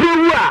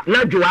ekuru a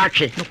na dwo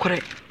atwe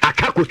nokore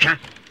akakotwa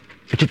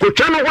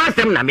tikotwa no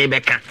wasem na me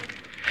beka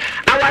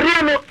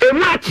aware no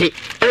emu achi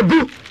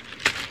ebu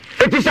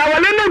etisa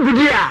wale na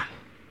gudi a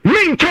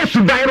me nke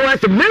sudan no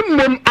wasem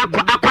memmom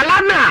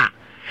akwala na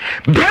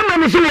bema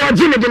mi si wo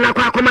ji ne de na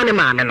kwa akoma ne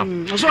maame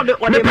no so de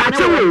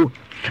maame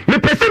me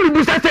pese mi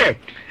busa se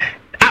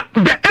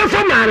the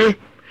efo maame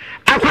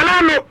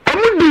akwala no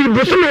omudi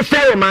busu me se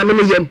wo maame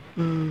no yam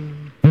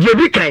je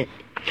bi kan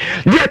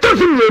je to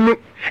su nyenu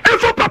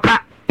efo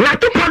papa na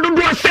to podo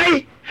do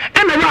sei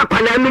ena wa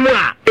akwala no mu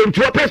a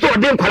entu opese o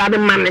de nkwala de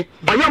manne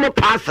oyo mo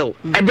parcel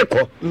e de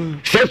ko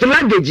se so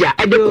language a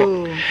e de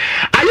ko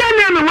aya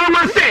ne me wo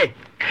ma se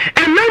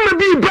enema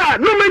bi ba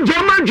no me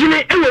jama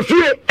dwene e wo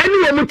fie eni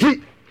wo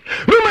muti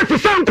no ma se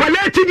san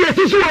kwala ti de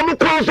sisi wo mo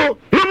kon so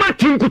no ma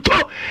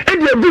tinkuto e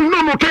de gum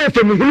no mo kan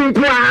se mu hunu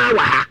nko a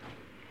wa ha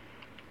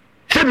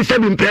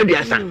sebi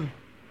mpredua san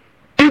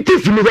iti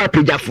fimi wa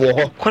pejafo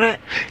ho kore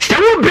se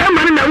wo be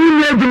ma na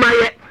wu adwuma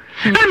ye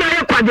na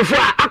ye kwadefo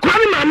a akwa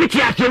ne ma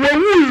meti ase wo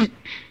wu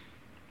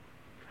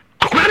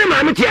akwa ne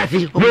ma meti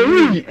ase wo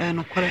wu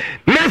no kore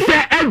na se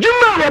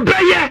adwuma wo be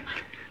ye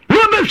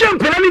no be hwe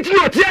nkola ni ti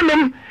oti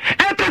anom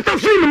e ka so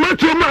fi ni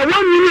matu ma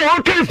won ni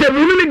o kan se mu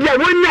ni dia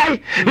won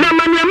nyai na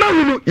ma ne ma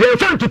hunu ye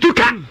fa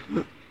ntutuka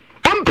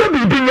on pe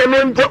bi nye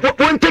no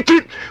won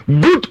take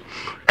good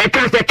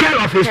take care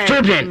of his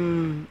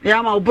children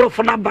ya ma obro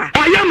for naba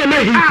ya ma na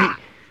hinti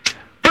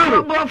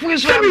obro fu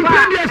so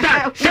ba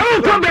se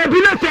o ko be bi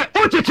na se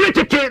o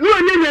tete no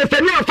anya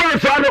se ne fa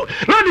fa no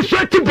na di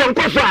so ti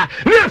bonko so a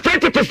ne fa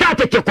tete sa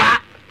tete kwa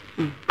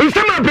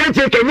nsema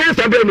branche kenya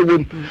sa be no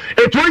wom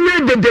etu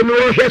onye dede no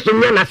hwe so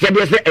nya na se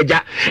de se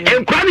eja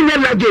enkwa ne nya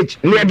luggage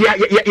ne de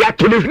ya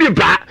to ne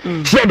ba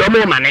se do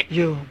mo mane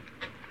yo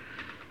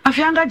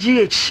Afianga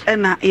GH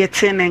ena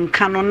yetene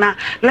nkano na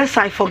lest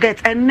I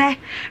forget ene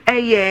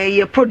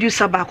ye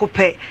producer ba ko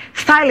pe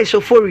stylish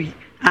ofori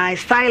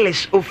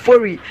stylish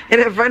ofori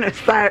ene friend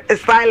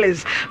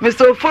stylish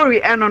Mr. Ofori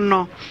eno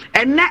no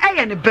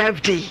ene ne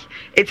birthday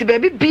eti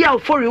baby bia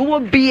ofori wo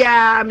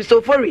bia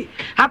Mr. Ofori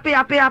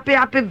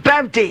happy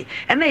birthday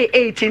ene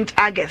 18th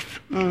August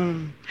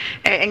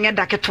enye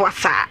daketo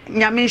asa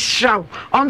nyame hraw